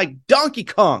on like Donkey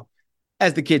Kong,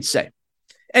 as the kids say.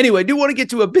 Anyway, I do want to get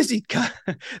to a busy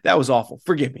 – that was awful.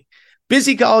 Forgive me.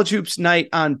 Busy college hoops night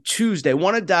on Tuesday.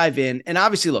 Want to dive in. And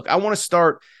obviously, look, I want to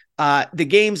start the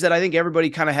games that I think everybody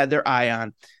kind of had their eye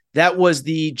on. That was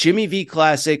the Jimmy V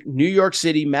Classic, New York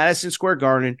City, Madison Square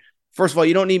Garden. First of all,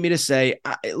 you don't need me to say,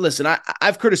 listen,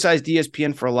 I've criticized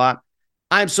ESPN for a lot.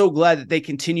 I'm so glad that they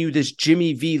continue this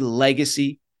Jimmy V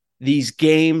legacy, these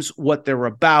games, what they're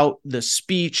about, the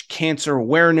speech, cancer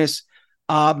awareness.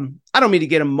 I don't mean to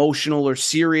get emotional or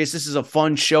serious. This is a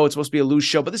fun show. It's supposed to be a loose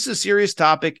show, but this is a serious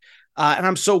topic. And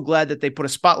I'm so glad that they put a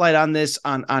spotlight on this,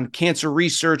 on cancer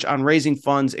research, on raising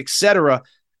funds, etc.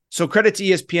 So credit to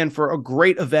ESPN for a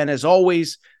great event as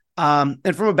always.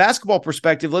 And from a basketball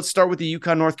perspective, let's start with the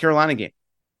UConn-North Carolina game.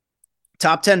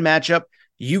 Top 10 matchup.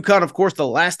 UConn, of course, the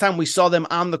last time we saw them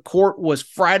on the court was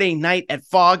Friday night at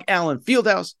Fog Allen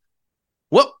Fieldhouse.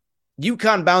 Well,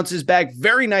 UConn bounces back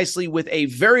very nicely with a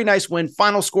very nice win.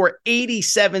 Final score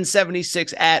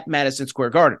 87-76 at Madison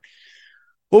Square Garden.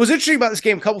 What was interesting about this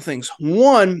game, a couple things.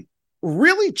 One,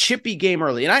 really chippy game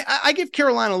early. And I give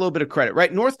Carolina a little bit of credit,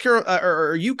 right?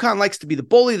 UConn likes to be the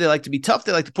bully. They like to be tough.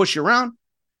 They like to push you around.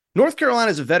 North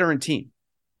Carolina is a veteran team.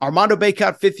 Armando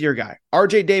Bacot, fifth-year guy.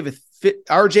 RJ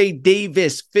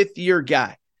Davis, fifth-year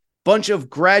guy. Bunch of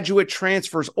graduate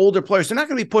transfers, older players. They're not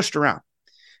going to be pushed around.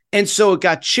 And so it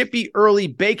got chippy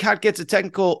early. Bacot gets a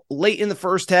technical late in the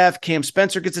first half. Cam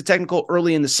Spencer gets a technical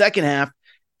early in the second half.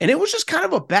 And it was just kind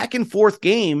of a back-and-forth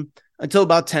game until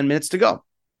about 10 minutes to go.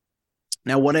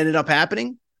 Now, what ended up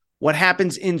happening? What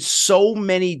happens in so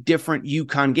many different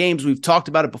UConn games, we've talked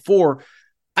about it before.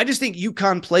 I just think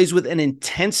UConn plays with an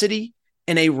intensity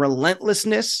and a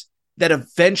relentlessness that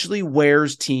eventually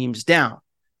wears teams down.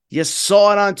 You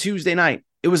saw it on Tuesday night.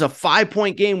 It was a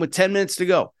 5-point game with 10 minutes to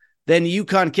go. Then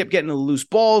UConn kept getting the loose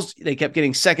balls. They kept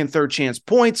getting second, third chance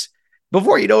points.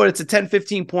 Before you know it, it's a 10,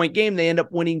 15-point game. They end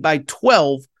up winning by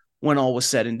 12 when all was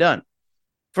said and done.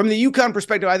 From the UConn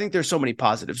perspective, I think there's so many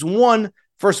positives. One,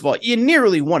 first of all, you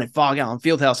nearly won at Fog Allen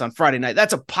Fieldhouse on Friday night.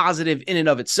 That's a positive in and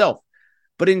of itself.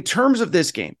 But in terms of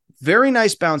this game, very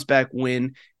nice bounce back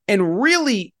win. And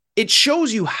really, it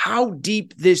shows you how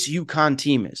deep this UConn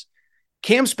team is.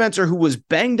 Cam Spencer, who was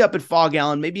banged up at Fog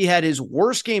Allen, maybe had his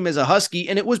worst game as a Husky,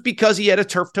 and it was because he had a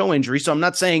turf toe injury. So I'm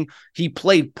not saying he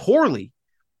played poorly,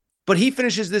 but he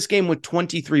finishes this game with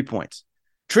 23 points.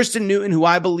 Tristan Newton, who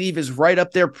I believe is right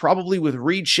up there probably with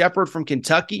Reed Shepherd from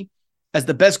Kentucky as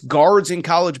the best guards in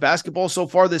college basketball so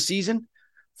far this season,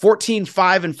 14,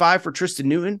 5, and 5 for Tristan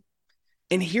Newton.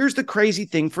 And here's the crazy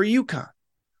thing for UConn.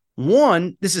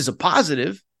 One, this is a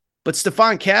positive, but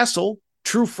Stephon Castle,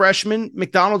 true freshman,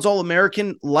 McDonald's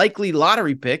All-American, likely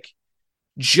lottery pick,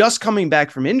 just coming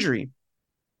back from injury.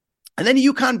 And then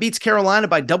UConn beats Carolina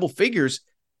by double figures.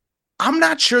 I'm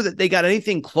not sure that they got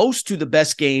anything close to the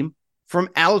best game from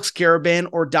Alex Karaban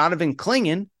or Donovan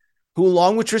Clingan, who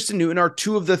along with Tristan Newton are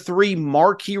two of the three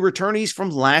marquee returnees from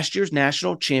last year's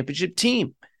national championship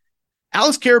team.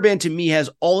 Alex Karaban to me has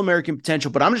All-American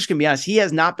potential, but I'm just going to be honest, he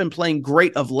has not been playing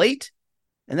great of late,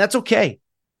 and that's okay.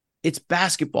 It's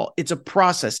basketball. It's a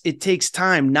process. It takes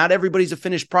time. Not everybody's a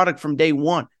finished product from day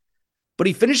one. But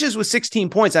he finishes with 16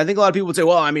 points. I think a lot of people would say,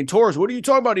 well, I mean, Torres, what are you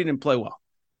talking about? He didn't play well.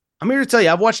 I'm here to tell you,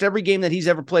 I've watched every game that he's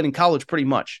ever played in college pretty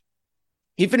much.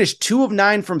 He finished 2 of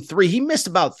 9 from 3. He missed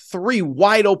about 3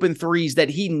 wide open threes that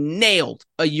he nailed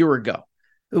a year ago.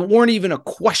 It weren't even a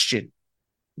question.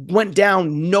 Went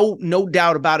down, no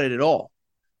doubt about it at all.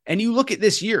 And you look at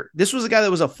this year. This was a guy that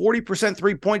was a 40%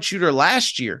 three-point shooter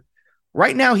last year.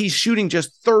 Right now, he's shooting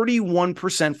just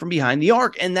 31% from behind the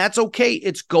arc, and that's okay.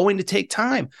 It's going to take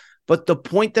time. But the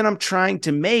point that I'm trying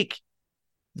to make,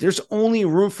 there's only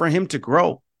room for him to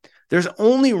grow. There's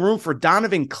only room for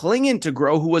Donovan Clingan to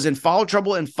grow, who was in foul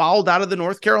trouble and fouled out of the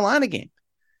North Carolina game.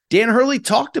 Dan Hurley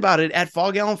talked about it at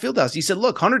Fog Allen Fieldhouse. He said,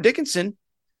 look, Hunter Dickinson,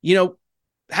 I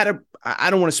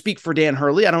don't want to speak for Dan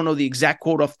Hurley. I don't know the exact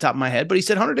quote off the top of my head, but he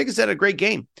said Hunter Dickinson had a great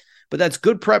game. But that's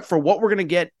good prep for what we're going to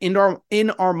get in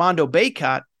Armando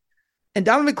Bacot. And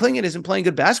Donovan Clingan isn't playing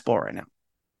good basketball right now.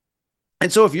 And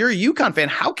so if you're a UConn fan,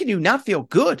 how can you not feel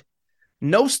good?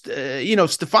 No,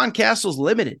 Stephon Castle's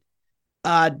limited.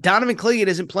 Donovan Clingan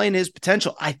isn't playing his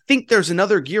potential. I think there's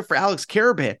another gear for Alex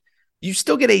Karaban. You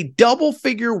still get a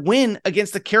double-figure win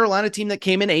against the Carolina team that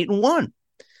came in 8-1.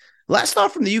 Last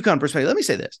thought from the UConn perspective, let me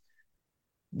say this.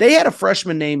 They had a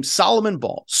freshman named Solomon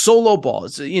Ball, Solo Ball.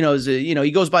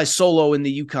 He goes by Solo in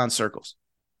the UConn circles.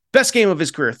 Best game of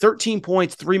his career, 13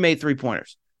 points, 3 made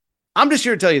three-pointers. I'm just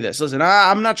here to tell you this. Listen,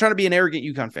 I'm not trying to be an arrogant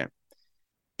UConn fan.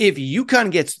 If UConn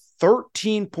gets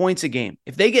 13 points a game,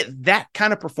 if they get that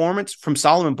kind of performance from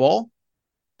Solomon Ball,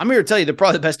 I'm here to tell you they're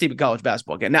probably the best team in college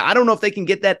basketball again. Now, I don't know if they can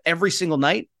get that every single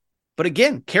night, but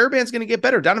again, Caravan's going to get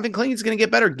better. Donovan Clingan's going to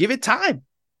get better. Give it time.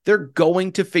 They're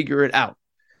going to figure it out.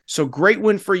 So great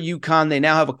win for UConn. They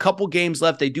now have a couple games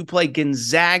left. They do play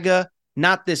Gonzaga,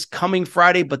 not this coming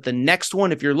Friday, but the next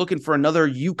one, if you're looking for another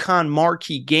UConn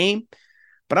marquee game.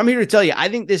 But I'm here to tell you, I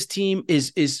think this team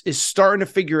is starting to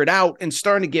figure it out and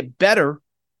starting to get better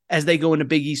as they go into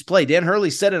Big East play. Dan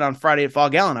Hurley said it on Friday at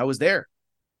Fog Allen. I was there.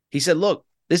 He said, look,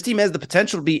 this team has the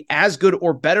potential to be as good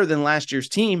or better than last year's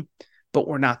team, but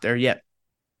we're not there yet.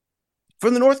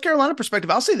 From the North Carolina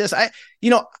perspective, I'll say this. I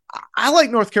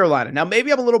like North Carolina. Now,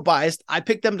 maybe I'm a little biased. I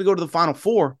picked them to go to the Final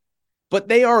Four, but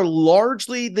they are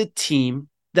largely the team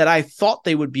that I thought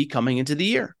they would be coming into the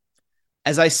year.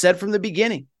 As I said from the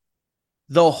beginning,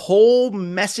 the whole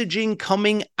messaging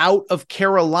coming out of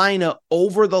Carolina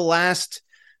over the last,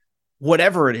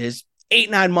 whatever it is,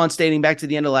 8-9 months dating back to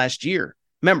the end of last year.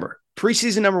 Remember,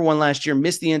 preseason number 1 last year,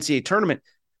 missed the NCAA tournament.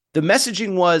 The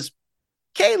messaging was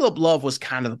Caleb Love was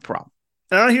kind of the problem.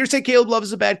 And I'm not here to say Caleb Love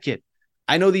is a bad kid.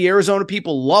 I know the Arizona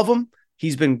people love him.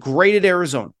 He's been great at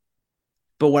Arizona.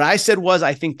 But what I said was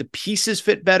I think the pieces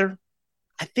fit better.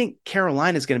 I think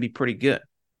Carolina is going to be pretty good.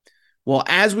 Well,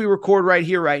 as we record right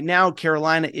here, right now,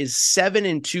 Carolina is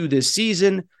 7-2 this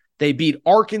season. They beat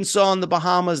Arkansas in the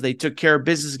Bahamas. They took care of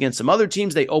business against some other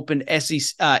teams. They opened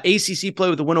ACC play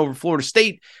with a win over Florida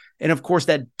State. And, of course,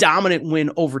 that dominant win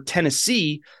over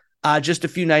Tennessee just a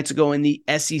few nights ago in the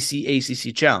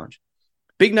SEC-ACC Challenge.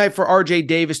 Big night for RJ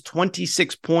Davis,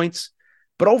 26 points.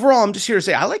 But overall, I'm just here to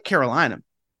say I like Carolina.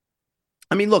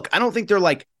 I mean, look, I don't think they're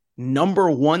like number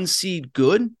 1 seed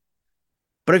good.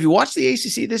 But if you watch the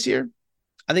ACC this year,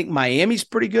 I think Miami's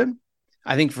pretty good.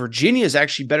 I think Virginia is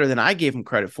actually better than I gave them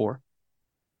credit for.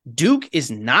 Duke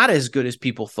is not as good as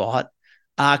people thought.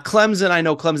 Clemson, I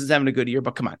know Clemson's having a good year,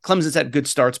 but come on. Clemson's had good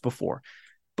starts before.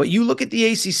 But you look at the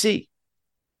ACC,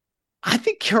 I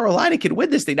think Carolina can win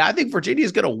this thing. Now, I think Virginia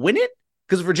is going to win it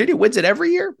because Virginia wins it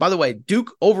every year. By the way,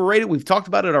 Duke overrated. We've talked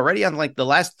about it already on like the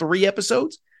last 3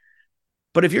 episodes.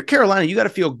 But if you're Carolina, you got to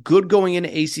feel good going into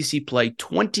ACC play,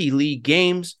 20 league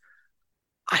games.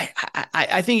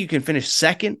 I think you can finish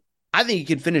second. I think you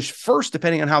can finish first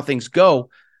depending on how things go.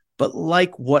 But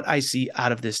like what I see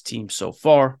out of this team so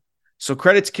far. So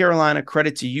credit to Carolina,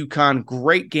 credit to UConn.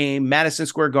 Great game. Madison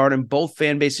Square Garden. Both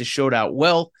fan bases showed out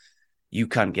well.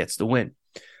 UConn gets the win.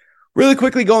 Really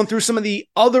quickly going through some of the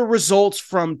other results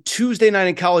from Tuesday night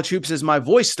in college hoops as my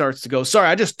voice starts to go. Sorry,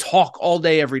 I just talk all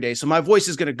day, every day. So my voice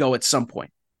is going to go at some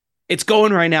point. It's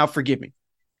going right now. Forgive me.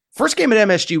 First game at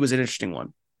MSG was an interesting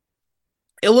one.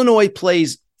 Illinois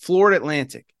plays Florida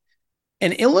Atlantic.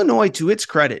 And Illinois, to its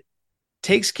credit,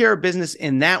 takes care of business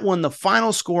in that one. The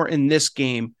final score in this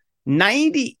game,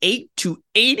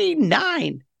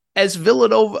 98-89.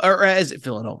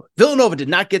 Villanova did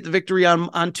not get the victory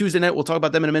on Tuesday night. We'll talk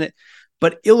about them in a minute.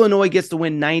 But Illinois gets the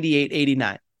win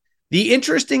 98-89. The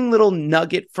interesting little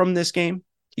nugget from this game,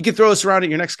 you can throw this around at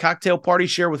your next cocktail party,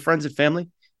 share with friends and family.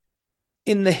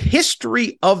 In the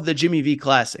history of the Jimmy V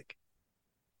Classic,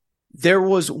 there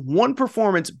was one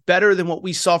performance better than what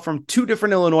we saw from 2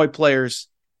 different Illinois players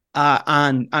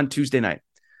on Tuesday night.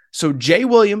 So Jay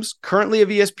Williams, currently of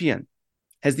ESPN,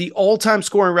 has the all-time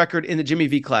scoring record in the Jimmy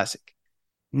V Classic.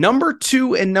 Number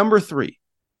 2 and number 3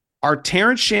 are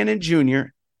Terrence Shannon Jr.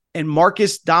 and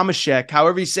Marcus Domashek,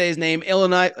 however you say his name.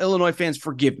 Illinois fans,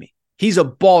 forgive me. He's a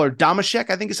baller. Domashek,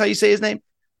 I think is how you say his name.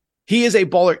 He is a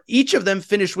baller. Each of them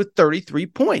finished with 33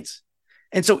 points.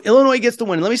 And so Illinois gets the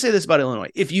win. Let me say this about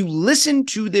Illinois. If you listen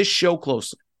to this show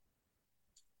closely,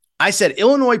 I said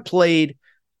Illinois played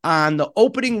on the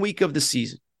opening week of the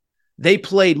season. They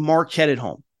played Marquette at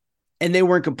home, and they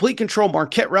were in complete control.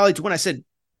 Marquette rallied to win. I said,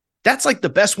 that's like the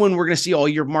best win we're going to see all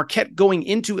year. Marquette going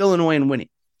into Illinois and winning.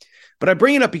 But I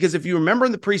bring it up because if you remember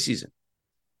in the preseason,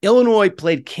 Illinois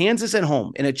played Kansas at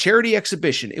home in a charity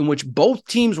exhibition in which both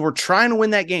teams were trying to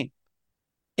win that game.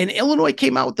 And Illinois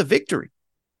came out with the victory.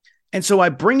 And so I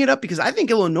bring it up because I think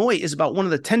Illinois is about one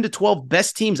of the 10 to 12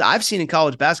 best teams I've seen in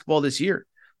college basketball this year.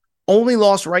 Only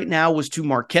loss right now was to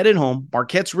Marquette at home.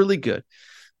 Marquette's really good.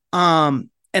 And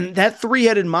that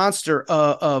 3-headed monster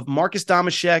of Marcus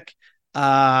Domashek,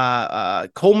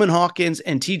 Coleman Hawkins,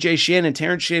 and TJ Shannon,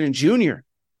 Terrence Shannon Jr.,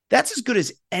 that's as good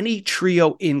as any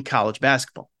trio in college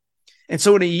basketball. And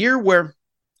so in a year where,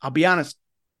 I'll be honest,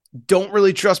 don't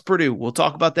really trust Purdue. We'll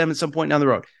talk about them at some point down the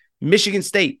road. Michigan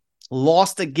State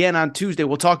lost again on Tuesday.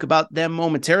 We'll talk about them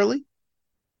momentarily.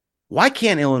 Why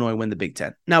can't Illinois win the Big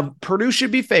Ten? Now, Purdue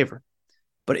should be favored,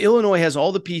 but Illinois has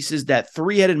all the pieces, that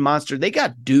 3-headed monster. They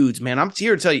got dudes, man. I'm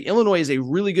here to tell you, Illinois is a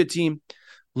really good team.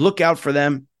 Look out for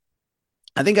them.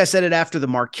 I think I said it after the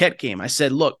Marquette game. I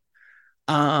said, look,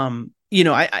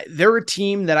 they're a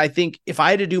team that I think if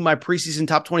I had to do my preseason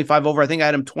top 25 over, I think I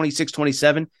had them 26,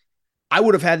 27. I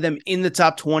would have had them in the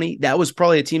top 20. That was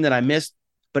probably a team that I missed,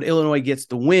 but Illinois gets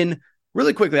the win.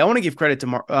 Really quickly, I want to give credit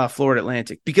to Florida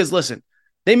Atlantic because, listen,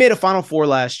 they made a Final Four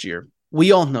last year.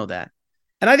 We all know that.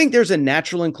 And I think there's a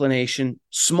natural inclination.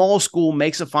 Small school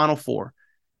makes a Final Four.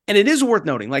 And it is worth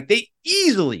noting, like they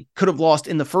easily could have lost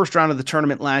in the first round of the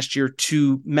tournament last year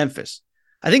to Memphis.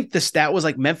 I think the stat was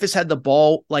like Memphis had the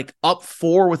ball like up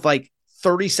 4 with like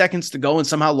 30 seconds to go and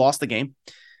somehow lost the game.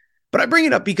 But I bring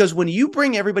it up because when you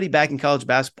bring everybody back in college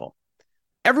basketball,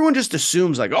 everyone just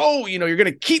assumes like, oh, you're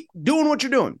going to keep doing what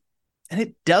you're doing. And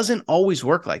it doesn't always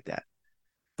work like that.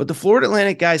 But the Florida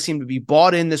Atlantic guys seem to be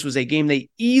bought in. This was a game they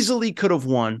easily could have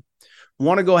won.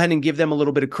 Want to go ahead and give them a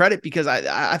little bit of credit because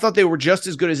I thought they were just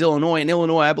as good as Illinois. And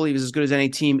Illinois, I believe, is as good as any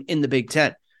team in the Big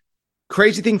Ten.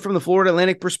 Crazy thing from the Florida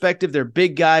Atlantic perspective, their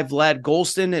big guy, Vlad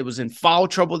Golston, it was in foul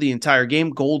trouble the entire game,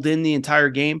 Golden the entire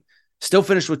game, still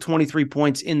finished with 23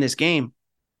 points in this game,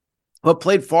 but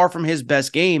played far from his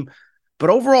best game. But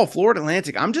overall, Florida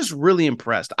Atlantic, I'm just really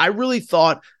impressed. I really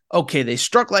thought, okay, they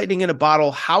struck lightning in a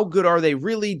bottle. How good are they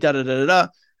really? Da-da-da-da-da.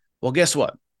 Well, guess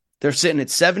what? They're sitting at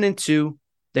 7-2.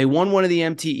 They won one of the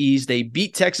MTEs. They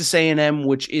beat Texas A&M,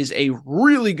 which is a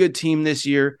really good team this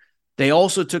year. They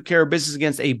also took care of business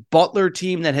against a Butler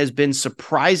team that has been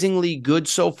surprisingly good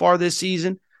so far this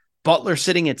season. Butler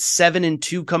sitting at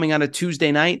 7-2 coming out of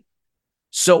Tuesday night.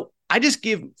 So I just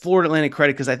give Florida Atlantic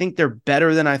credit because I think they're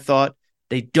better than I thought.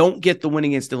 They don't get the win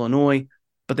against Illinois,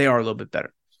 but they are a little bit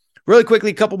better. Really quickly,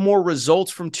 a couple more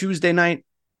results from Tuesday night.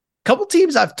 A couple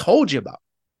teams I've told you about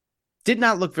did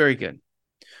not look very good.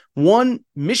 One,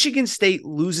 Michigan State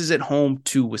loses at home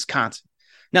to Wisconsin.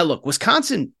 Now, look,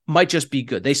 Wisconsin might just be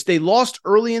good. They lost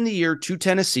early in the year to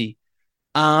Tennessee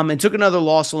and took another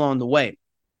loss along the way.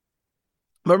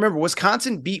 But remember,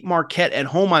 Wisconsin beat Marquette at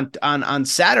home on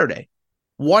Saturday.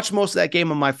 Watched most of that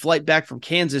game on my flight back from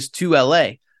Kansas to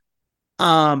LA.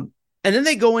 And then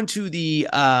they go into the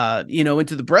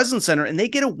into the Breslin Center and they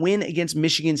get a win against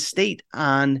Michigan State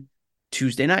on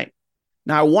Tuesday night.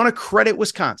 Now, I want to credit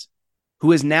Wisconsin,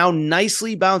 who has now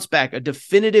nicely bounced back, a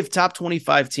definitive top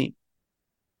 25 team.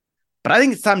 But I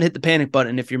think it's time to hit the panic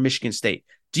button if you're Michigan State.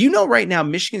 Do you know right now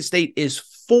Michigan State is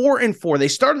 4-4? They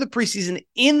started the preseason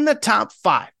in the top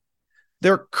 5.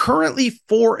 They're currently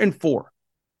 4-4.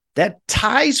 That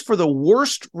ties for the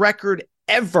worst record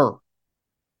ever.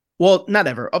 Well, not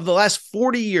ever, of the last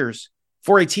 40 years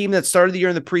for a team that started the year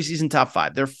in the preseason top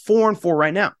 5. They're 4-4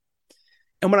 right now.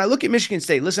 And when I look at Michigan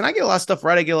State, listen, I get a lot of stuff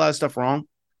right. I get a lot of stuff wrong.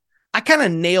 I kind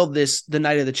of nailed this the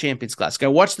night of the Champions Classic. I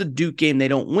watched the Duke game. They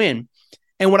don't win.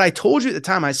 And what I told you at the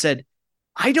time, I said,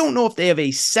 I don't know if they have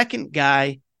a second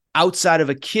guy outside of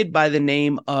a kid by the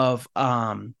name of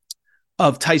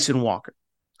Tyson Walker.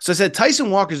 So I said,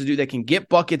 Tyson Walker's a dude that can get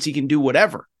buckets. He can do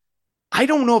whatever. I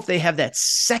don't know if they have that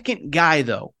second guy,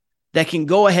 though, that can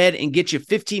go ahead and get you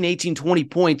 15, 18, 20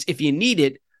 points if you need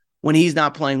it when he's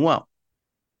not playing well.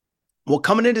 Well,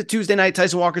 coming into Tuesday night,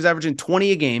 Tyson Walker's averaging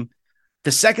 20 a game.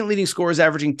 The second leading scorer is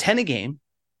averaging 10 a game.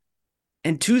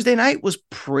 And Tuesday night was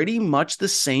pretty much the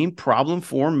same problem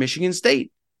for Michigan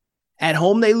State. At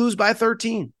home, they lose by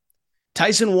 13.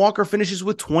 Tyson Walker finishes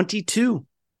with 22.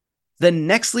 The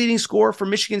next leading scorer for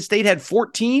Michigan State had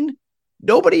 14.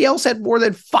 Nobody else had more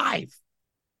than 5.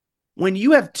 When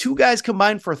you have 2 guys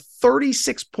combined for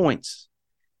 36 points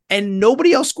and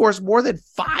nobody else scores more than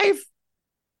 5,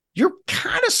 you're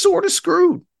kind of sort of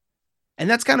screwed. And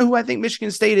that's kind of who I think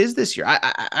Michigan State is this year.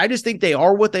 I just think they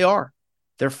are what they are.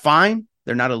 They're fine.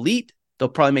 They're not elite. They'll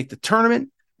probably make the tournament.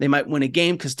 They might win a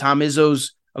game because Tom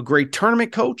Izzo's a great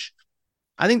tournament coach.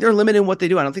 I think they're limited in what they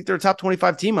do. I don't think they're a top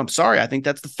 25 team. I'm sorry. I think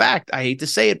that's the fact. I hate to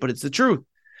say it, but it's the truth.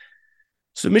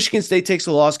 So Michigan State takes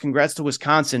a loss. Congrats to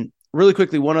Wisconsin. Really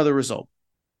quickly, one other result.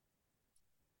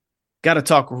 Got to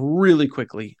talk really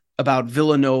quickly about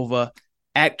Villanova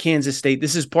at Kansas State.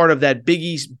 This is part of that Big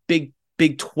East, Big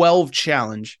 12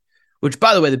 challenge, which,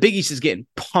 by the way, the Big East is getting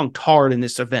punked hard in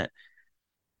this event.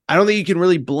 I don't think you can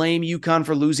really blame UConn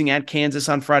for losing at Kansas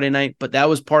on Friday night, but that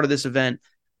was part of this event.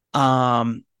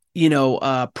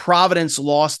 Providence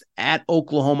lost at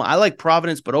Oklahoma. I like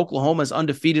Providence, but Oklahoma is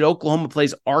undefeated. Oklahoma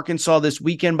plays Arkansas this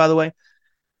weekend, by the way.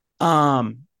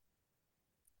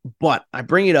 But I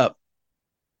bring it up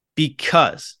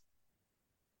because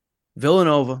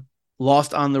Villanova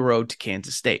lost on the road to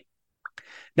Kansas State.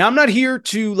 Now, I'm not here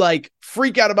to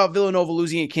freak out about Villanova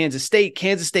losing at Kansas State.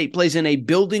 Kansas State plays in a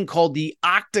building called the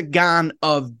Octagon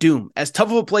of Doom, as tough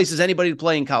of a place as anybody to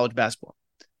play in college basketball.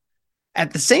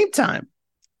 At the same time,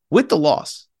 with the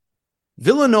loss,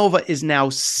 Villanova is now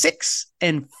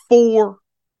 6-4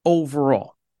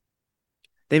 overall.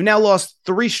 They've now lost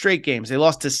 3 straight games. They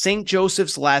lost to St.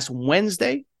 Joseph's last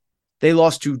Wednesday. They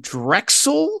lost to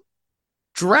Drexel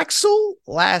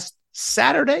last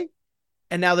Saturday.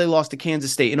 And now they lost to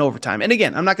Kansas State in overtime. And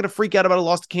again, I'm not going to freak out about a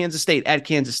loss to Kansas State at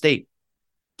Kansas State.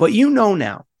 But you know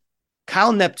now,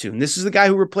 Kyle Neptune, this is the guy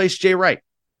who replaced Jay Wright.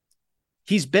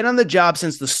 He's been on the job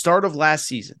since the start of last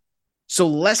season. So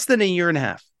less than a year and a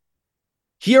half.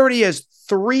 He already has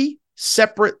 3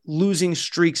 separate losing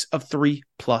streaks of 3+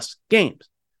 games.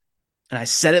 And I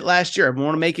said it last year. I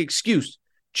want to make an excuse.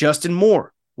 Justin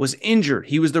Moore was injured.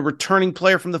 He was the returning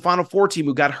player from the Final Four team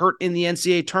who got hurt in the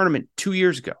NCAA tournament 2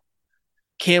 years ago.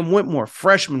 Cam Whitmore,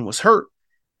 freshman, was hurt.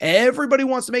 Everybody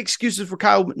wants to make excuses for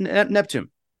Kyle Neptune.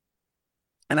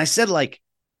 And I said,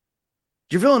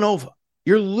 you're Villanova.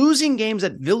 You're losing games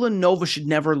that Villanova should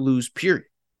never lose, period.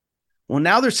 Well,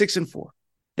 now they're 6-4.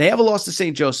 They have a loss to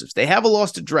St. Joseph's. They have a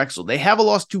loss to Drexel. They have a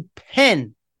loss to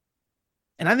Penn.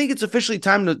 And I think it's officially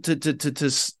time to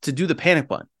do the panic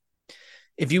button.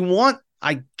 If you want,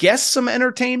 I guess, some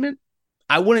entertainment,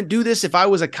 I wouldn't do this if I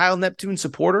was a Kyle Neptune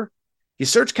supporter. You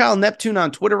search Kyle Neptune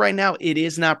on Twitter right now, it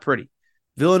is not pretty.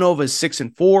 Villanova is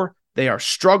 6-4. They are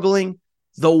struggling.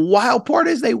 The wild part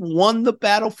is they won the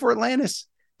battle for Atlantis.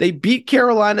 They beat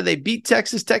Carolina, they beat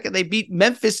Texas Tech, and they beat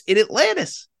Memphis in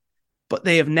Atlantis. But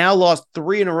they have now lost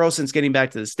 3 in a row since getting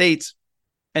back to the States,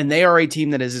 and they are a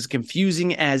team that is as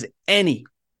confusing as any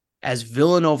as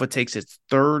Villanova takes its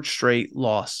 3rd straight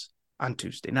loss on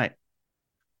Tuesday night.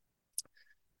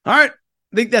 All right.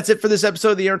 I think that's it for this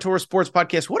episode of the Aaron Torres Sports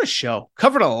Podcast. What a show.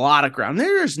 Covered a lot of ground.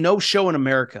 There's no show in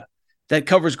America that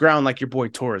covers ground like your boy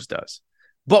Torres does.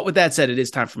 But with that said, it is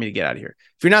time for me to get out of here.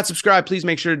 If you're not subscribed, please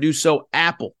make sure to do so.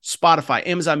 Apple, Spotify,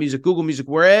 Amazon Music, Google Music,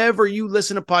 wherever you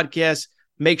listen to podcasts,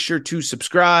 make sure to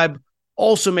subscribe.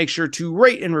 Also, make sure to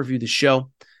rate and review the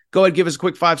show. Go ahead, give us a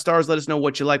quick 5 stars. Let us know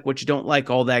what you like, what you don't like,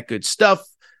 all that good stuff.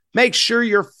 Make sure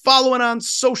you're following on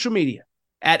social media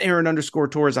at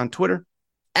Aaron_Torres on Twitter,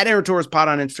 at Aaron Torres Pod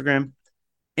on Instagram,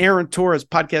 Aaron Torres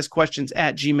Podcast Questions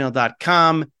at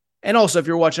gmail.com. And also, if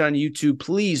you're watching on YouTube,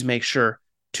 please make sure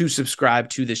to subscribe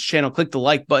to this channel. Click the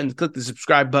like button, click the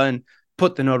subscribe button,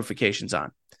 put the notifications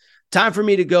on. Time for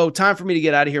me to go. Time for me to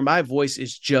get out of here. My voice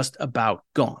is just about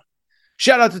gone.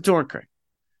 Shout out to Torrent Craig.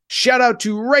 Shout out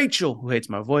to Rachel, who hates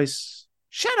my voice.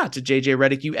 Shout out to JJ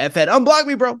Reddick, you F-head. Unblock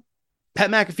me, bro. Pat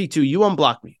McAfee, too. You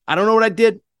unblocked me. I don't know what I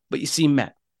did, but you seem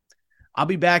mad. I'll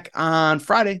be back on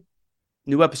Friday.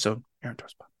 New episode, Aaron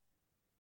Torres Pod.